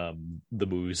 The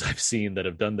movies I've seen that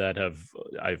have done that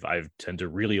I've tend to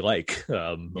really like.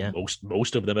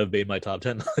 Most of them have made my top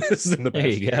 10 lists in the past.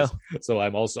 There you go. So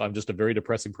I'm just a very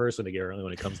depressing person again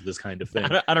when it comes to this kind of thing.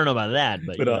 I don't know about that,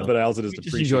 but I also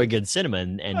just enjoy good cinema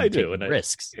and I do, and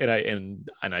risks.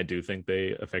 I do think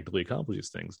they effectively accomplish these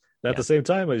things. And at the same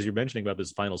time, as you're mentioning about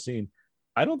this final scene,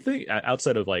 I don't think,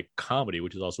 outside of like comedy,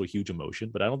 which is also a huge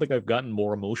emotion, but I don't think I've gotten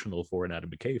more emotional for an Adam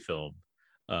McKay film.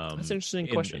 That's an interesting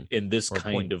question. In this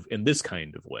kind of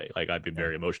way, like I've been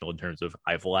very emotional in terms of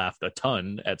I've laughed a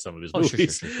ton at some of his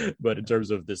movies, sure. But in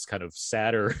terms of this kind of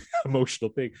sadder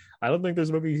emotional thing, I don't think there's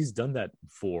a movie he's done that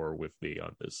for with me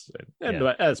on this, and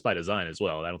that's by design as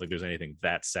well. I don't think there's anything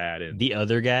that sad in the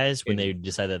other guys when they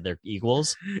decide that they're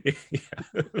equals.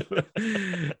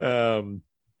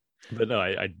 But no,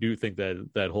 I do think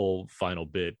that whole final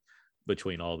bit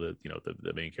between all the, you know,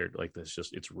 the main character, like this,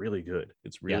 it's really good.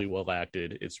 It's really well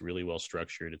acted. It's really well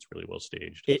structured. It's really well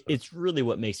staged. It's really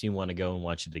what makes me want to go and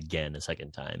watch it again a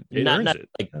second time.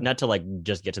 Not to like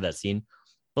just get to that scene,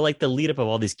 but like the lead up of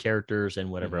all these characters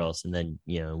and whatever else, and then,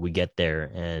 you know, we get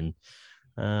there, and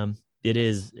it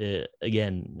is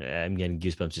again, I'm getting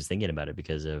goosebumps just thinking about it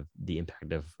because of the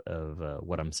impact of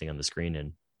what I'm seeing on the screen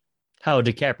and how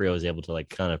DiCaprio is able to like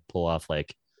kind of pull off,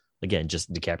 like, again,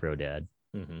 just DiCaprio dad.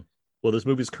 Mm-hmm. Well, this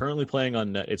movie's currently playing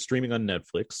on it's streaming on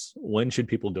Netflix. When should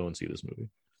people go and see this movie?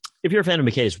 If you're a fan of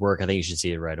McKay's work, I think you should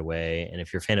see it right away. And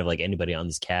if you're a fan of like anybody on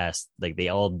this cast, like they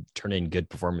all turn in good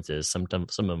performances. Some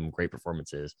of them great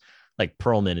performances. Like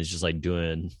Perlman is just like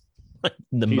doing like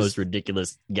the most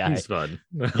ridiculous guy. He's fun.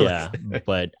 Yeah,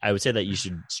 but I would say that you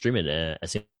should stream it.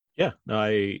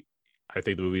 I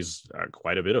think the movies are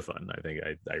quite a bit of fun. I think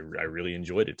I really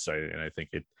enjoyed it. So, and I think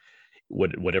it,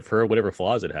 whatever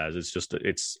flaws it has, it's just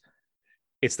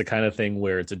it's the kind of thing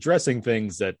where it's addressing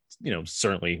things that, you know,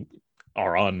 certainly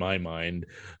are on my mind,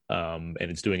 and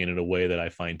it's doing it in a way that I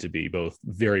find to be both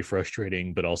very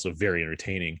frustrating but also very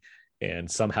entertaining.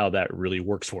 And somehow that really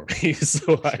works for me.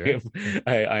 So sure.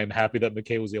 I'm happy that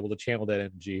McKay was able to channel that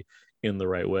energy in the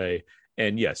right way.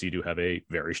 And yes, you do have a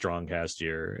very strong cast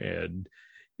here, and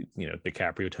you know,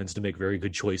 DiCaprio tends to make very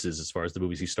good choices as far as the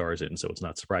movies he stars in. So it's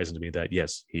not surprising to me that,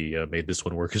 yes, he made this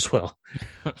one work as well.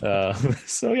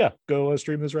 So yeah, go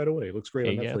stream this right away. It looks great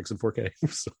on Netflix in 4K.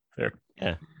 So there.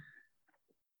 Yeah.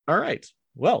 All right.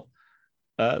 Well,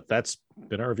 that's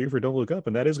been our review for Don't Look Up.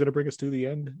 And that is going to bring us to the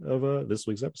end of this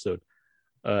week's episode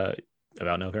about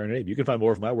Now, Karen and Abe. You can find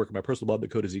more of my work at my personal blog,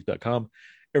 thecodeofzeke.com.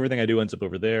 Everything I do ends up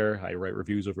over there. I write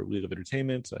reviews over at Wheel of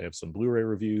Entertainment. I have some Blu-ray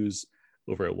reviews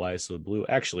over at Why So Blue.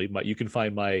 Actually, you can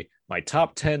find my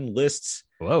top 10 lists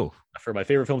for my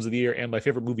favorite films of the year and my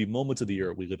favorite movie moments of the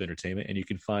year at We Live Entertainment. And you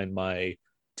can find my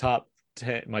top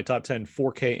 10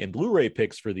 4K and Blu-ray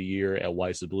picks for the year at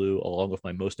Why So Blue, along with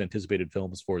my most anticipated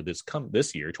films for this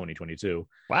year, 2022.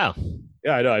 Wow.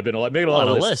 Yeah, I know. I've been making a lot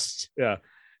of lists. Yeah.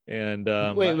 And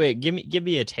wait, give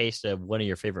me a taste of one of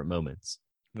your favorite moments.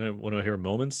 One of my favorite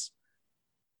moments.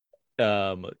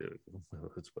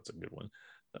 What's a good one?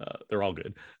 They're all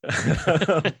good.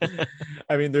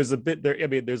 I mean, there's a bit there. I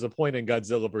mean, there's a point in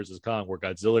Godzilla versus Kong where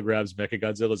Godzilla grabs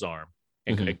Mechagodzilla's arm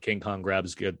and King Kong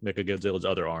grabs Mechagodzilla's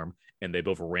other arm, and they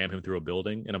both ram him through a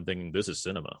building. And I'm thinking, this is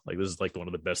cinema. Like, this is like one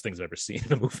of the best things I've ever seen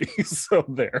in a movie. So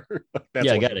there.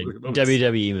 I got it.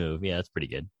 WWE move. Yeah, that's pretty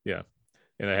good. Yeah.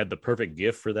 And I had the perfect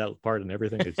GIF for that part and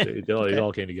everything. It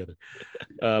all came together.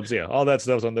 So yeah, all that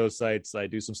stuff's on those sites. I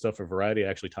do some stuff for Variety. I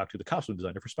actually talked to the costume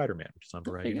designer for Spider-Man, which is on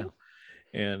Variety now.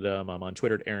 And I'm on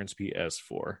Twitter at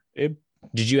AaronsPS4.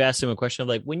 Did you ask him a question of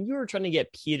like, when you were trying to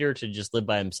get Peter to just live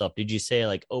by himself, did you say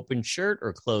like open shirt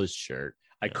or closed shirt?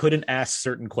 I couldn't ask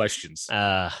certain questions.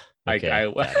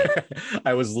 Okay.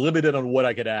 I was limited on what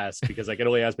I could ask because I could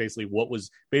only ask basically what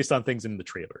was based on things in the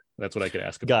trailer. That's what I could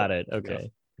ask about. Got it. Okay. Yeah.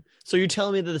 So you're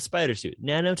telling me that the spider suit,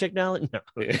 nanotechnology? No.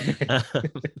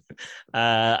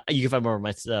 You can find more of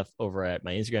my stuff over at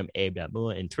my Instagram,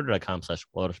 abe.mua, and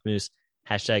twitter.com/walrusmoose.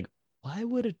 # why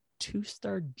would a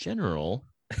 2-star general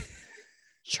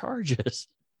charge us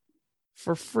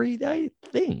for free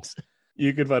things?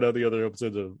 You can find all the other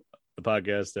episodes of the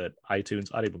podcast at iTunes,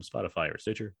 Audible, Spotify, or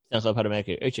Stitcher. SoundCloud,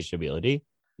 Podomatic, HHWLD.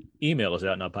 Email us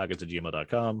at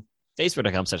outnowpodcast@gmail.com.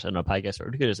 Facebook.com/outnowpodcast,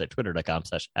 or tweet us at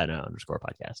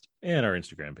twitter.com/outnow_podcast. And our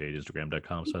Instagram page,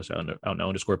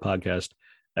 Instagram.com/outnow_podcast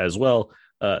as well.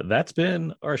 That's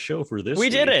been our show for this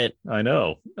week. We did it. I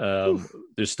know.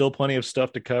 There's still plenty of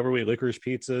stuff to cover. Licorice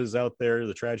Pizza is out there.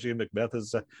 The Tragedy of Macbeth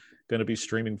is going to be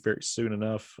streaming very soon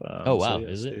enough. Oh, wow. So,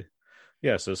 is it?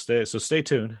 Yeah, so stay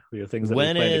tuned. We have things that we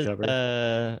plan to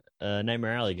cover.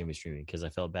 Nightmare Alley going to be streaming? Because I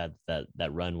felt bad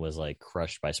that run was like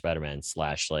crushed by Spider-Man /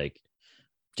 like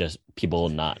just people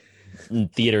not in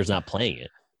theaters not playing it.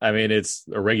 I mean, it's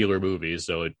a regular movie,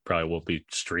 so it probably won't be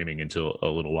streaming until a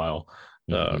little while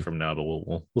from now. But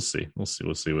we'll see. We'll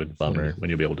see when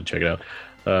you'll be able to check it out.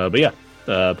 But yeah,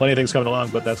 plenty of things coming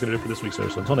along. But that's gonna do it for this week's show.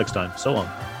 So until next time, so long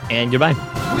and goodbye. We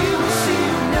will see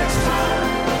you next time.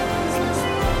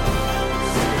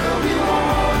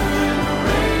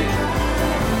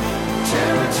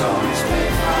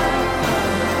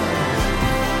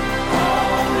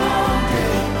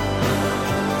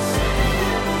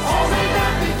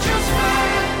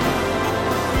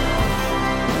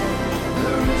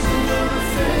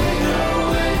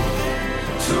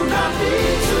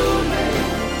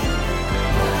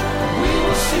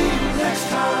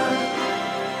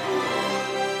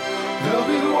 There'll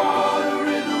be water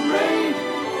in the rain.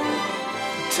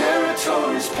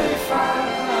 Territories pay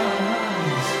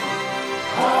fines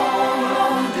all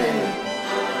long day.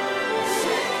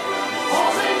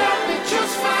 All may not be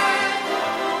just fine.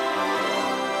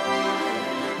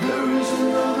 There is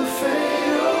another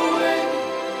fade away.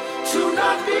 To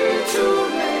not be too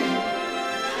late.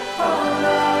 Our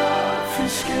life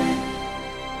escape.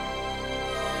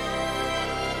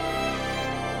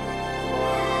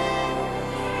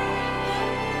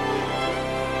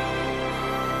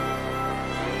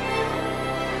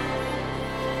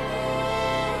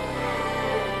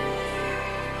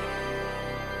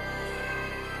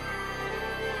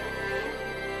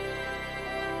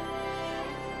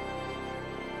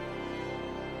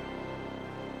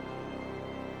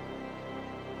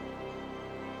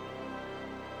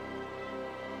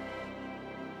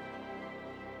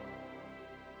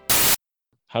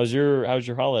 How's your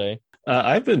holiday?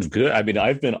 I've been good. I mean,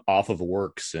 I've been off of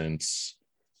work since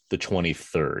the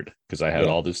 23rd because I had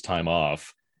all this time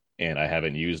off and I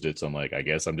haven't used it. So I'm like, I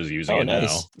guess I'm just using it now.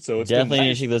 So it's definitely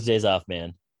need to take those days off,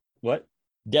 man. What?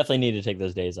 Definitely need to take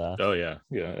those days off. Oh yeah.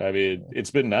 I mean,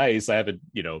 it's been nice. I haven't,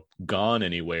 gone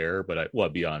anywhere, but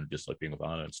beyond just like being with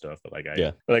Anna and stuff. But I got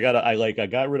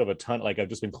rid of a ton. Like I've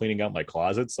just been cleaning out my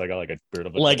closets. So I got like a rid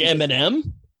of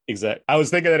Eminem. Exactly. I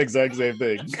was thinking that exact same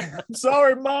thing.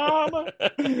 Sorry, Mom.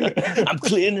 I'm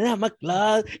cleaning out my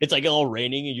closet. It's like all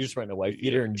raining, and you're just wearing a white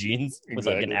beater and jeans with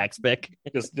like an axe pick,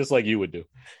 just like you would do.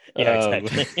 Yeah,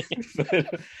 exactly.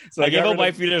 So I gave up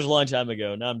white beaters a long time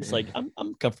ago. Now I'm just like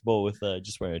I'm comfortable with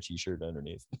just wearing a t-shirt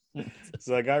underneath.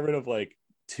 So I got rid of like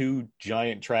 2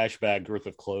 giant trash bags worth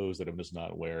of clothes that I'm just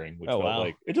not wearing. Which felt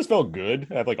like it just felt good.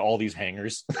 I have like all these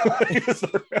hangers.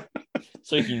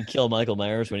 So you can kill Michael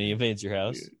Myers when he invades your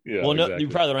house. Yeah, well, no, exactly. You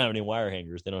probably don't have any wire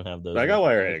hangers. They don't have those. I got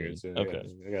wire hangers. Yeah,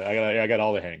 okay, I got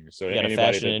all the hangers. So you got to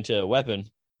fashion it into a weapon.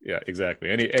 Yeah, exactly.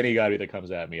 Any guy that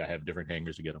comes at me, I have different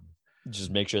hangers to get them.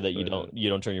 Just make sure that you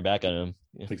don't turn your back on him.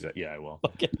 Exactly. Yeah, I will.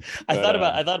 Okay. I thought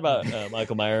about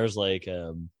Michael Myers like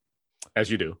as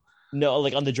you do. No,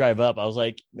 like on the drive up, I was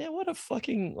like, man, what a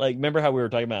fucking like. Remember how we were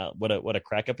talking about what a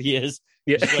crack up he is?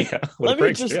 Yeah, like, yeah. let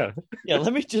me just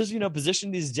let me just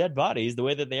position these dead bodies the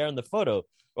way that they are in the photo.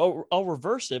 I'll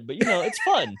reverse it, but it's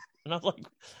fun. And I'm like,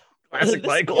 classic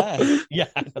Michael. Yeah.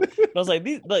 And I was like,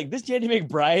 this Danny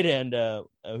McBride and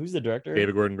who's the director?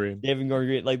 David Gordon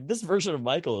Green. Like this version of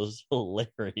Michael is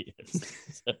hilarious.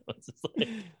 So it's just like,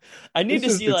 I need to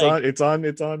see it's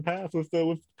on path with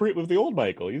the old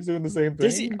Michael. He's doing the same thing.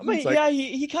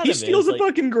 He kind of steals a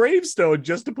fucking gravestone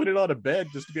just to put it on a bed,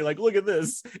 just to be like, look at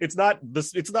this. It's not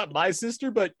my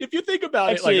sister, but if you think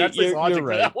about it, like that's the logic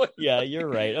for that one. Yeah, you're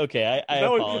right. Okay, I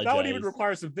apologize. That would even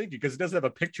require some thinking because it doesn't have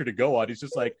a picture to go on. He's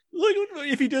just like, look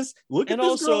if he just look at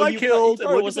this girl I killed. He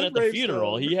probably wasn't at the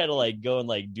funeral. He had to like go and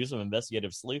like do some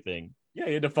investigative sleuthing. Yeah,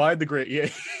 he had to find the grave.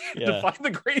 Yeah, to find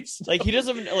the gravestone. Like he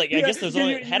doesn't like. I guess there's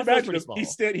only Hatfield pretty small.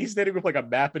 He's standing with like a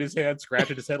map in his hand,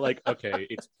 scratching his head, like, okay,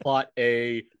 it's plot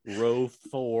A, row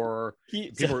 4.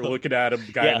 People are looking at him,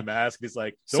 the guy in the mask. He's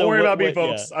like, don't worry about me,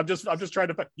 folks. I'm just trying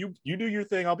to find you. You do your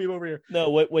thing. I'll be over here. No,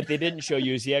 what they didn't show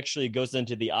you is he actually goes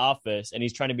into the office and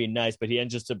he's trying to be nice, but he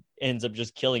ends up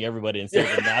just killing everybody and steals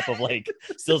a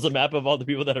map of all the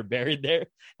people that are buried there.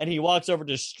 And he walks over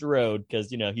to Strode because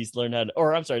he's learned how to.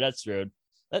 Or I'm sorry, not Strode.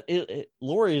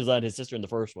 Laurie is on his sister in the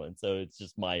first one, so it's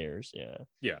just Myers.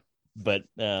 Yeah. But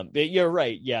you're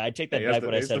right. Yeah, I take that back.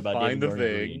 What I said about find the thing,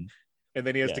 Green. And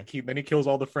then he has to keep. Then he kills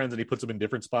all the friends and he puts them in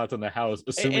different spots on the house,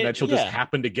 assuming that she'll just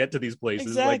happen to get to these places.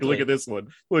 Exactly. Like, look at this one.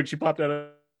 Look, she popped out of.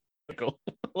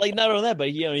 Like not only that,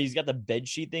 but he's got the bed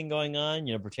sheet thing going on.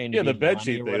 Pretending. Yeah, the bed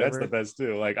sheet thing. That's the best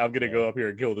too. Like I'm gonna go up here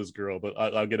and kill this girl, but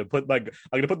I'm gonna put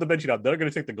the bed sheet on. Then I'm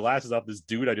gonna take the glasses off this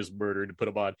dude I just murdered and put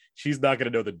them on. She's not gonna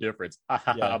know the difference.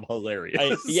 I'm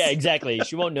hilarious. Yeah, exactly.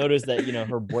 She won't notice that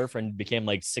her boyfriend became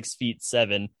like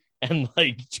 6'7" and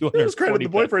like 240. The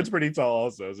boyfriend's pretty tall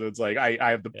also, so it's like I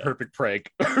have the perfect prank.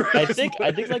 I think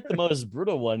like the most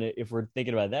brutal one, if we're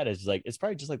thinking about that, is like it's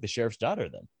probably just like the sheriff's daughter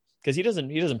then. Because he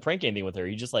doesn't prank anything with her.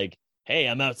 He's just like, hey,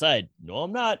 I'm outside. No,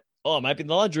 I'm not. Oh, I might be in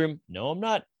the laundry room. No, I'm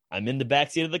not. I'm in the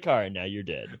backseat of the car and now you're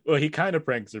dead. Well, he kind of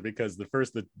pranks her because the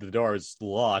door is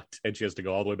locked and she has to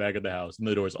go all the way back in the house and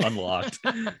the door is unlocked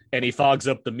and he fogs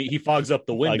up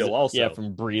the window also. Yeah,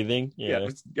 from breathing. Yeah,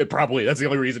 probably. That's the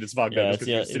only reason it's fogged up, because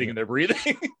she's sitting in there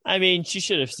breathing. I mean, she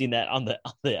should have seen that on the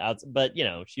outside, but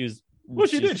she was. Well,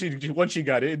 she did. She once she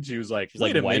got in, she was like,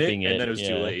 wait a minute, and then it was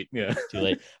too late. Yeah, too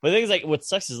late. But the thing is, like, what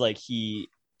sucks is like he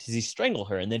strangled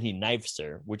her and then he knifes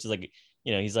her, which is like,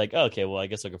 he's like, oh, okay, well, I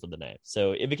guess I'll go for the knife.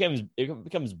 So it becomes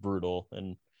brutal.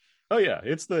 And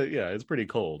it's pretty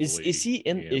cold. Does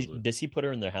he put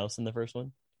her in their house in the first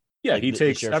one? Yeah, like he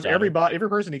takes every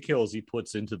person he kills, he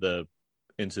puts into the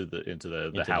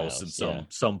house in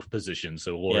some position,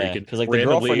 so Laurie can, because like the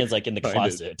girlfriend is like in the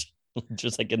closet.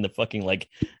 Just like in the fucking like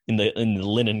in the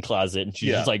linen closet, and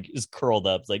she's just like is curled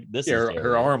up. It's like this.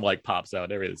 Her arm like pops out.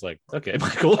 And everything. It's like, okay,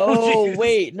 Michael. Oh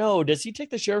wait, no. Does he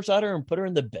take the sheriff's daughter and put her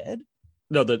in the bed?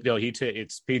 No,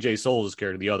 it's PJ Souls'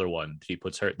 character. The other one, he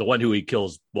puts her, the one who he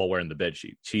kills while wearing the bed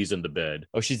sheet. She's in the bed.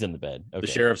 Oh, she's in the bed. Okay.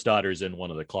 The sheriff's daughter's in one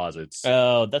of the closets.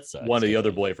 Oh, that sucks. One of the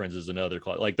other boyfriends is another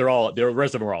closet. Like the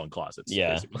rest of them are all in closets.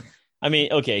 Yeah. Basically. I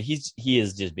mean, okay, he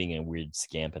is just being a weird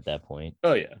scamp at that point.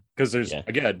 Oh yeah, because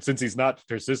again, since he's not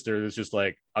her sister, it's just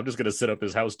like I'm just gonna set up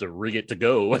his house to rig it to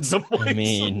go at some point. I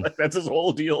mean, so that's his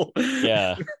whole deal.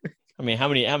 Yeah, I mean, how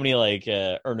many like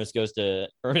Ernest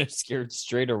Scared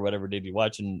Straight or whatever did you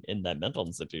watch in that mental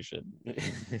institution?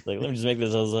 Like, let me just make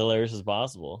this as hilarious as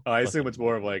possible. I assume it's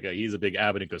more of like he's a big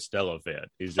Abbott and Costello fan.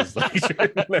 He's just like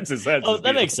that's his. Oh,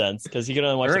 that makes sense because he can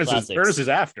only watch the classics. Ernest is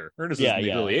after. Ernest is in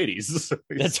the early 80s. So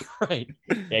that's right.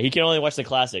 Yeah, he can only watch the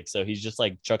classics, so he's just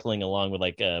like chuckling along with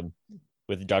like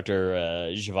with Dr.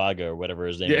 Zhivago or whatever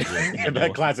his name is. And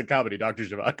that classic comedy, Dr.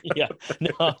 Zhivago. Yeah.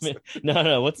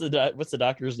 No. What's the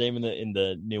doctor's name in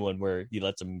the new one where he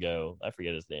lets him go? I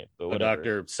forget his name. But whatever.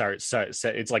 Doctor, sorry,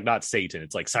 it's like not Satan.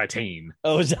 It's like Satan.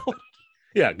 Oh, is that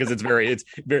yeah, because it's very,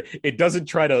 it doesn't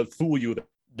try to fool you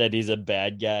that he's a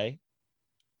bad guy.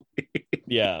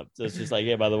 Yeah. So it's just like,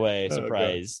 hey, by the way,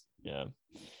 surprise. Yeah.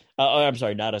 I'm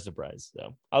sorry, not a surprise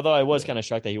though. Although I was kind of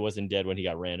shocked that he wasn't dead when he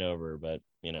got ran over, but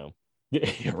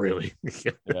Yeah, really.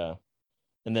 Yeah.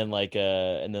 And then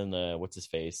what's his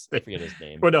face? I forget his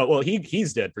name. Well,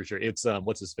 he's dead for sure. It's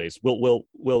what's his face? Will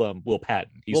Patton. Will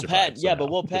Patton, yeah, but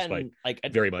Will Patton like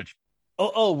very much.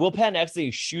 Will Patton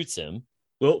actually shoots him.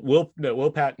 Will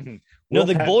Patton.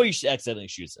 The boy accidentally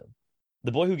shoots him.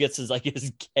 The boy who gets his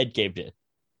head caved in.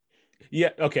 Yeah.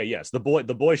 Okay. Yes. The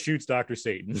boy shoots Dr.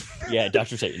 Satan. Yeah,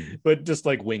 Dr. Satan. But just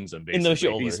like wings him basically. In the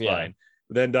shoulder. He's fine.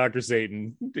 then Dr.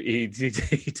 Satan, he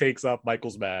takes off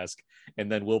Michael's mask,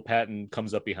 and then Will Patton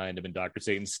comes up behind him, and Dr.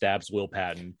 Satan stabs Will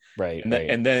Patton. Right.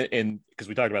 And then because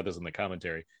we talked about this in the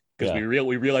commentary, because we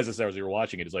realized this as we were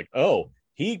watching it. It's like, oh,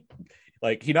 he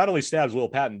not only stabs Will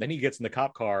Patton, then he gets in the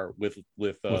cop car with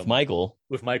Michael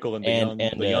and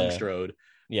the young Strode.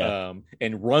 Yeah.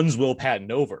 And runs Will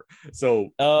Patton over. So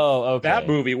that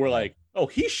movie, we're like, oh,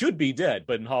 he should be dead.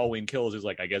 But in Halloween Kills, he's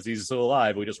like, I guess he's still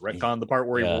alive. We just retconned the part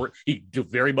where he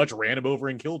very much ran him over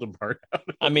and killed him part.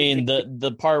 I mean,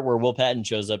 the part where Will Patton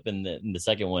shows up in the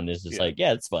second one is just like,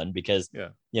 it's fun because,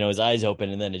 his eyes open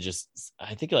and then it just,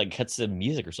 I think it like cuts to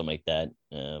music or something like that.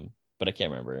 But I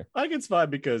can't remember. I think it's fine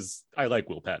because I like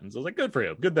Will Patton. So I was like, good for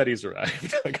him. Good that he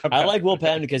survived. I like Will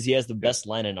Patton because he has the best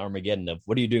line in Armageddon of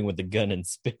 "What are you doing with the gun in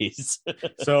space?"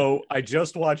 So I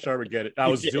just watched Armageddon. I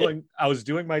was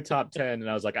doing my top 10, and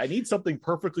I was like, I need something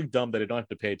perfectly dumb that I don't have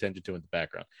to pay attention to in the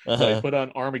background. So I put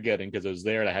on Armageddon because it was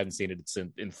there, and I hadn't seen it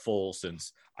in full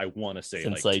since I want to say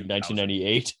since like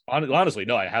 1998. Honestly,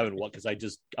 no, I haven't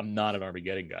because I'm not an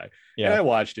Armageddon guy. Yeah, and I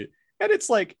watched it, and it's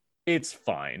like. It's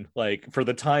fine. Like for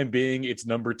the time being, it's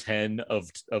number 10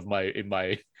 of my in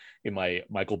my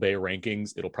Michael Bay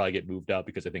rankings. It'll probably get moved up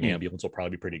because I think Ambulance will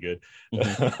probably be pretty good.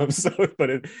 But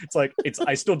it's like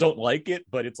I still don't like it,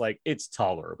 but it's like it's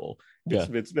tolerable.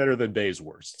 It's better than Bay's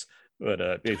worst.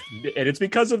 But it's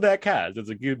because of that cast. It's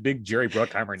a good big Jerry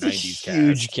Bruckheimer 90s cast.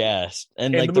 Huge cast,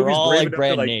 and like they're all like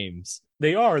brand names.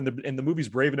 They are, and the movie's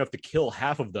brave enough to kill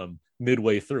half of them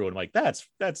midway through, and I'm like, that's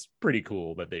pretty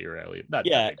cool that they really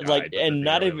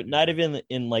not even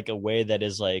in like a way that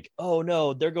is like, oh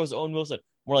no, there goes Owen Wilson.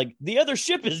 More like the other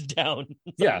ship is down.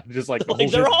 Just like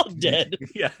they're all dead.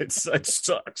 It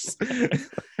sucks.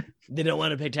 They don't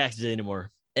want to pay taxes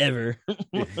anymore ever.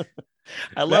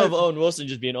 I love Owen Wilson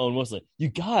just being Owen Wilson. You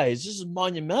guys, this is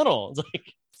monumental. It's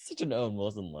like such an Owen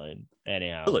Wilson line.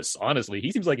 Anyhow, Willis, honestly,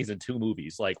 he seems like he's in two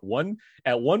movies. Like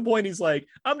at one point he's like,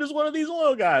 I'm just one of these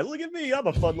oil guys. Look at me, I'm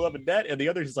a fun-loving dad. And the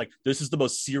other he's like, this is the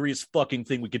most serious fucking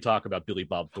thing we could talk about, Billy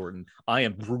Bob Thornton. I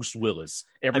am Bruce Willis.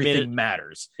 Everything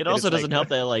matters. It also doesn't help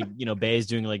that like Bay is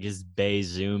doing like his Bay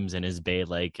zooms and his Bay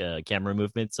like camera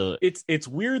movement. So it's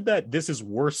weird that this is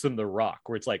worse than The Rock,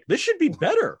 where it's like this should be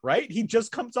better, right? He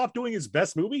just comes off doing his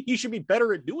best movie. He should be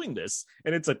better at doing this,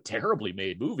 and it's a terribly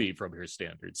made movie from his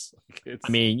standards.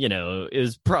 It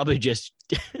was probably just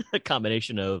a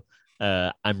combination of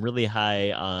I'm really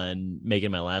high on making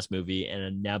my last movie,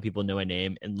 and now people know my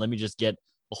name, and let me just get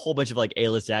a whole bunch of like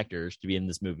A-list actors to be in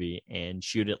this movie and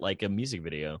shoot it like a music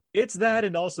video. It's that,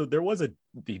 and also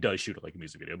he does shoot it like a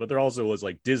music video, but there also was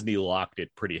like Disney locked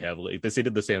it pretty heavily. They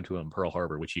did the same to him in Pearl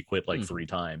Harbor, which he quit like 3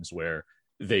 times, where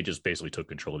they just basically took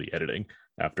control of the editing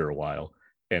after a while.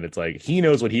 And it's like, he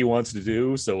knows what he wants to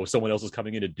do. So if someone else is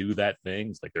coming in to do that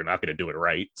thing, it's like, they're not going to do it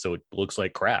right. So it looks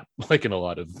like crap, like in a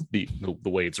lot of the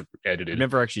way it's edited. I've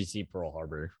never actually seen Pearl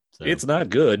Harbor. So. It's not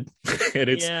good. And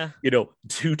it's,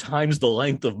 2 times the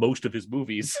length of most of his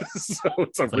movies. So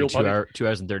it's a real 2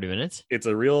 hours and 30 minutes. It's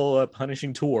a real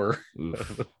punishing tour.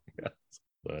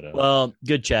 Well,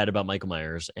 good chat about Michael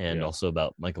Myers and also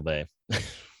about Michael Bay.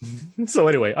 So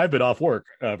anyway, I've been off work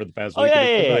for the past week.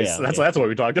 That's what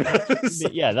we talked about.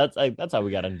 That's how we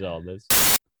got into all this.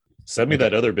 Send me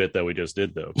that other bit that we just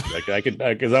did though. Like I could,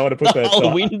 because I want to put that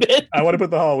Halloween bit. I want to put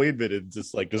the Halloween bit in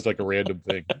just like a random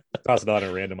thing. Toss it on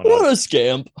a random. What a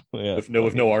scamp! With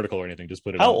no article or anything. Just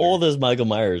put it. How old is Michael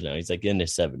Myers now? He's like in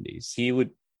his 70s. He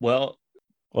would well.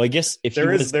 Well, I guess if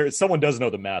someone does know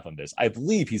the math on this, I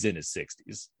believe he's in his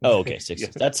 60s. Oh, okay,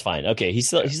 60s. That's fine. Okay, he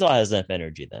still has enough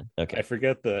energy then. Okay, I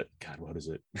forget the what is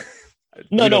it?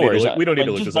 No worries. We don't need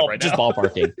to look this up right now. Just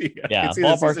ballparking.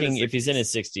 Ballparking. If he's in his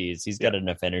 60s, he's got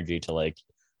enough energy to like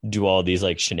do all these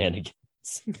like shenanigans.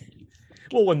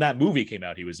 Well, when that movie came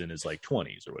out, he was in his like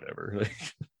 20s or whatever.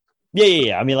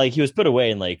 Yeah. I mean, like he was put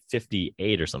away in like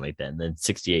 58 or something like that, and then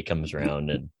 68 comes around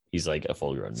and he's like a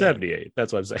full grown 78.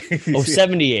 That's what I'm saying. Oh,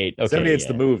 78. Okay, 78's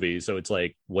the movie, so it's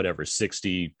like whatever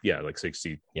 60. Yeah, like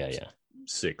 60. Yeah.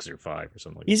 6 or 5 or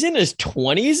something. Like he's in his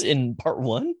 20s in part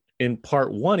 1. In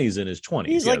part 1, he's in his 20s.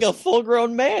 He's like a full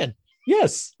grown man.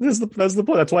 Yes, that's the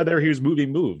point. That's why he was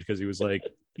moved because he was like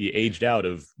he aged out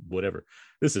of whatever.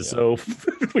 This is so.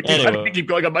 We keep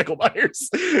going on Michael Myers.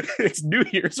 It's New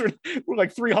Year's. We're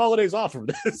like 3 holidays off from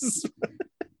this.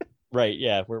 Right,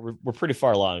 yeah, we're pretty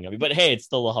far along. I mean, but hey, it's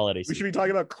still the holiday season. We should be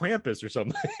talking about Krampus or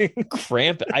something.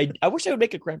 Krampus. I wish I would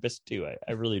make a Krampus too.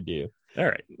 I really do. All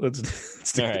right, let's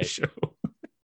do the show.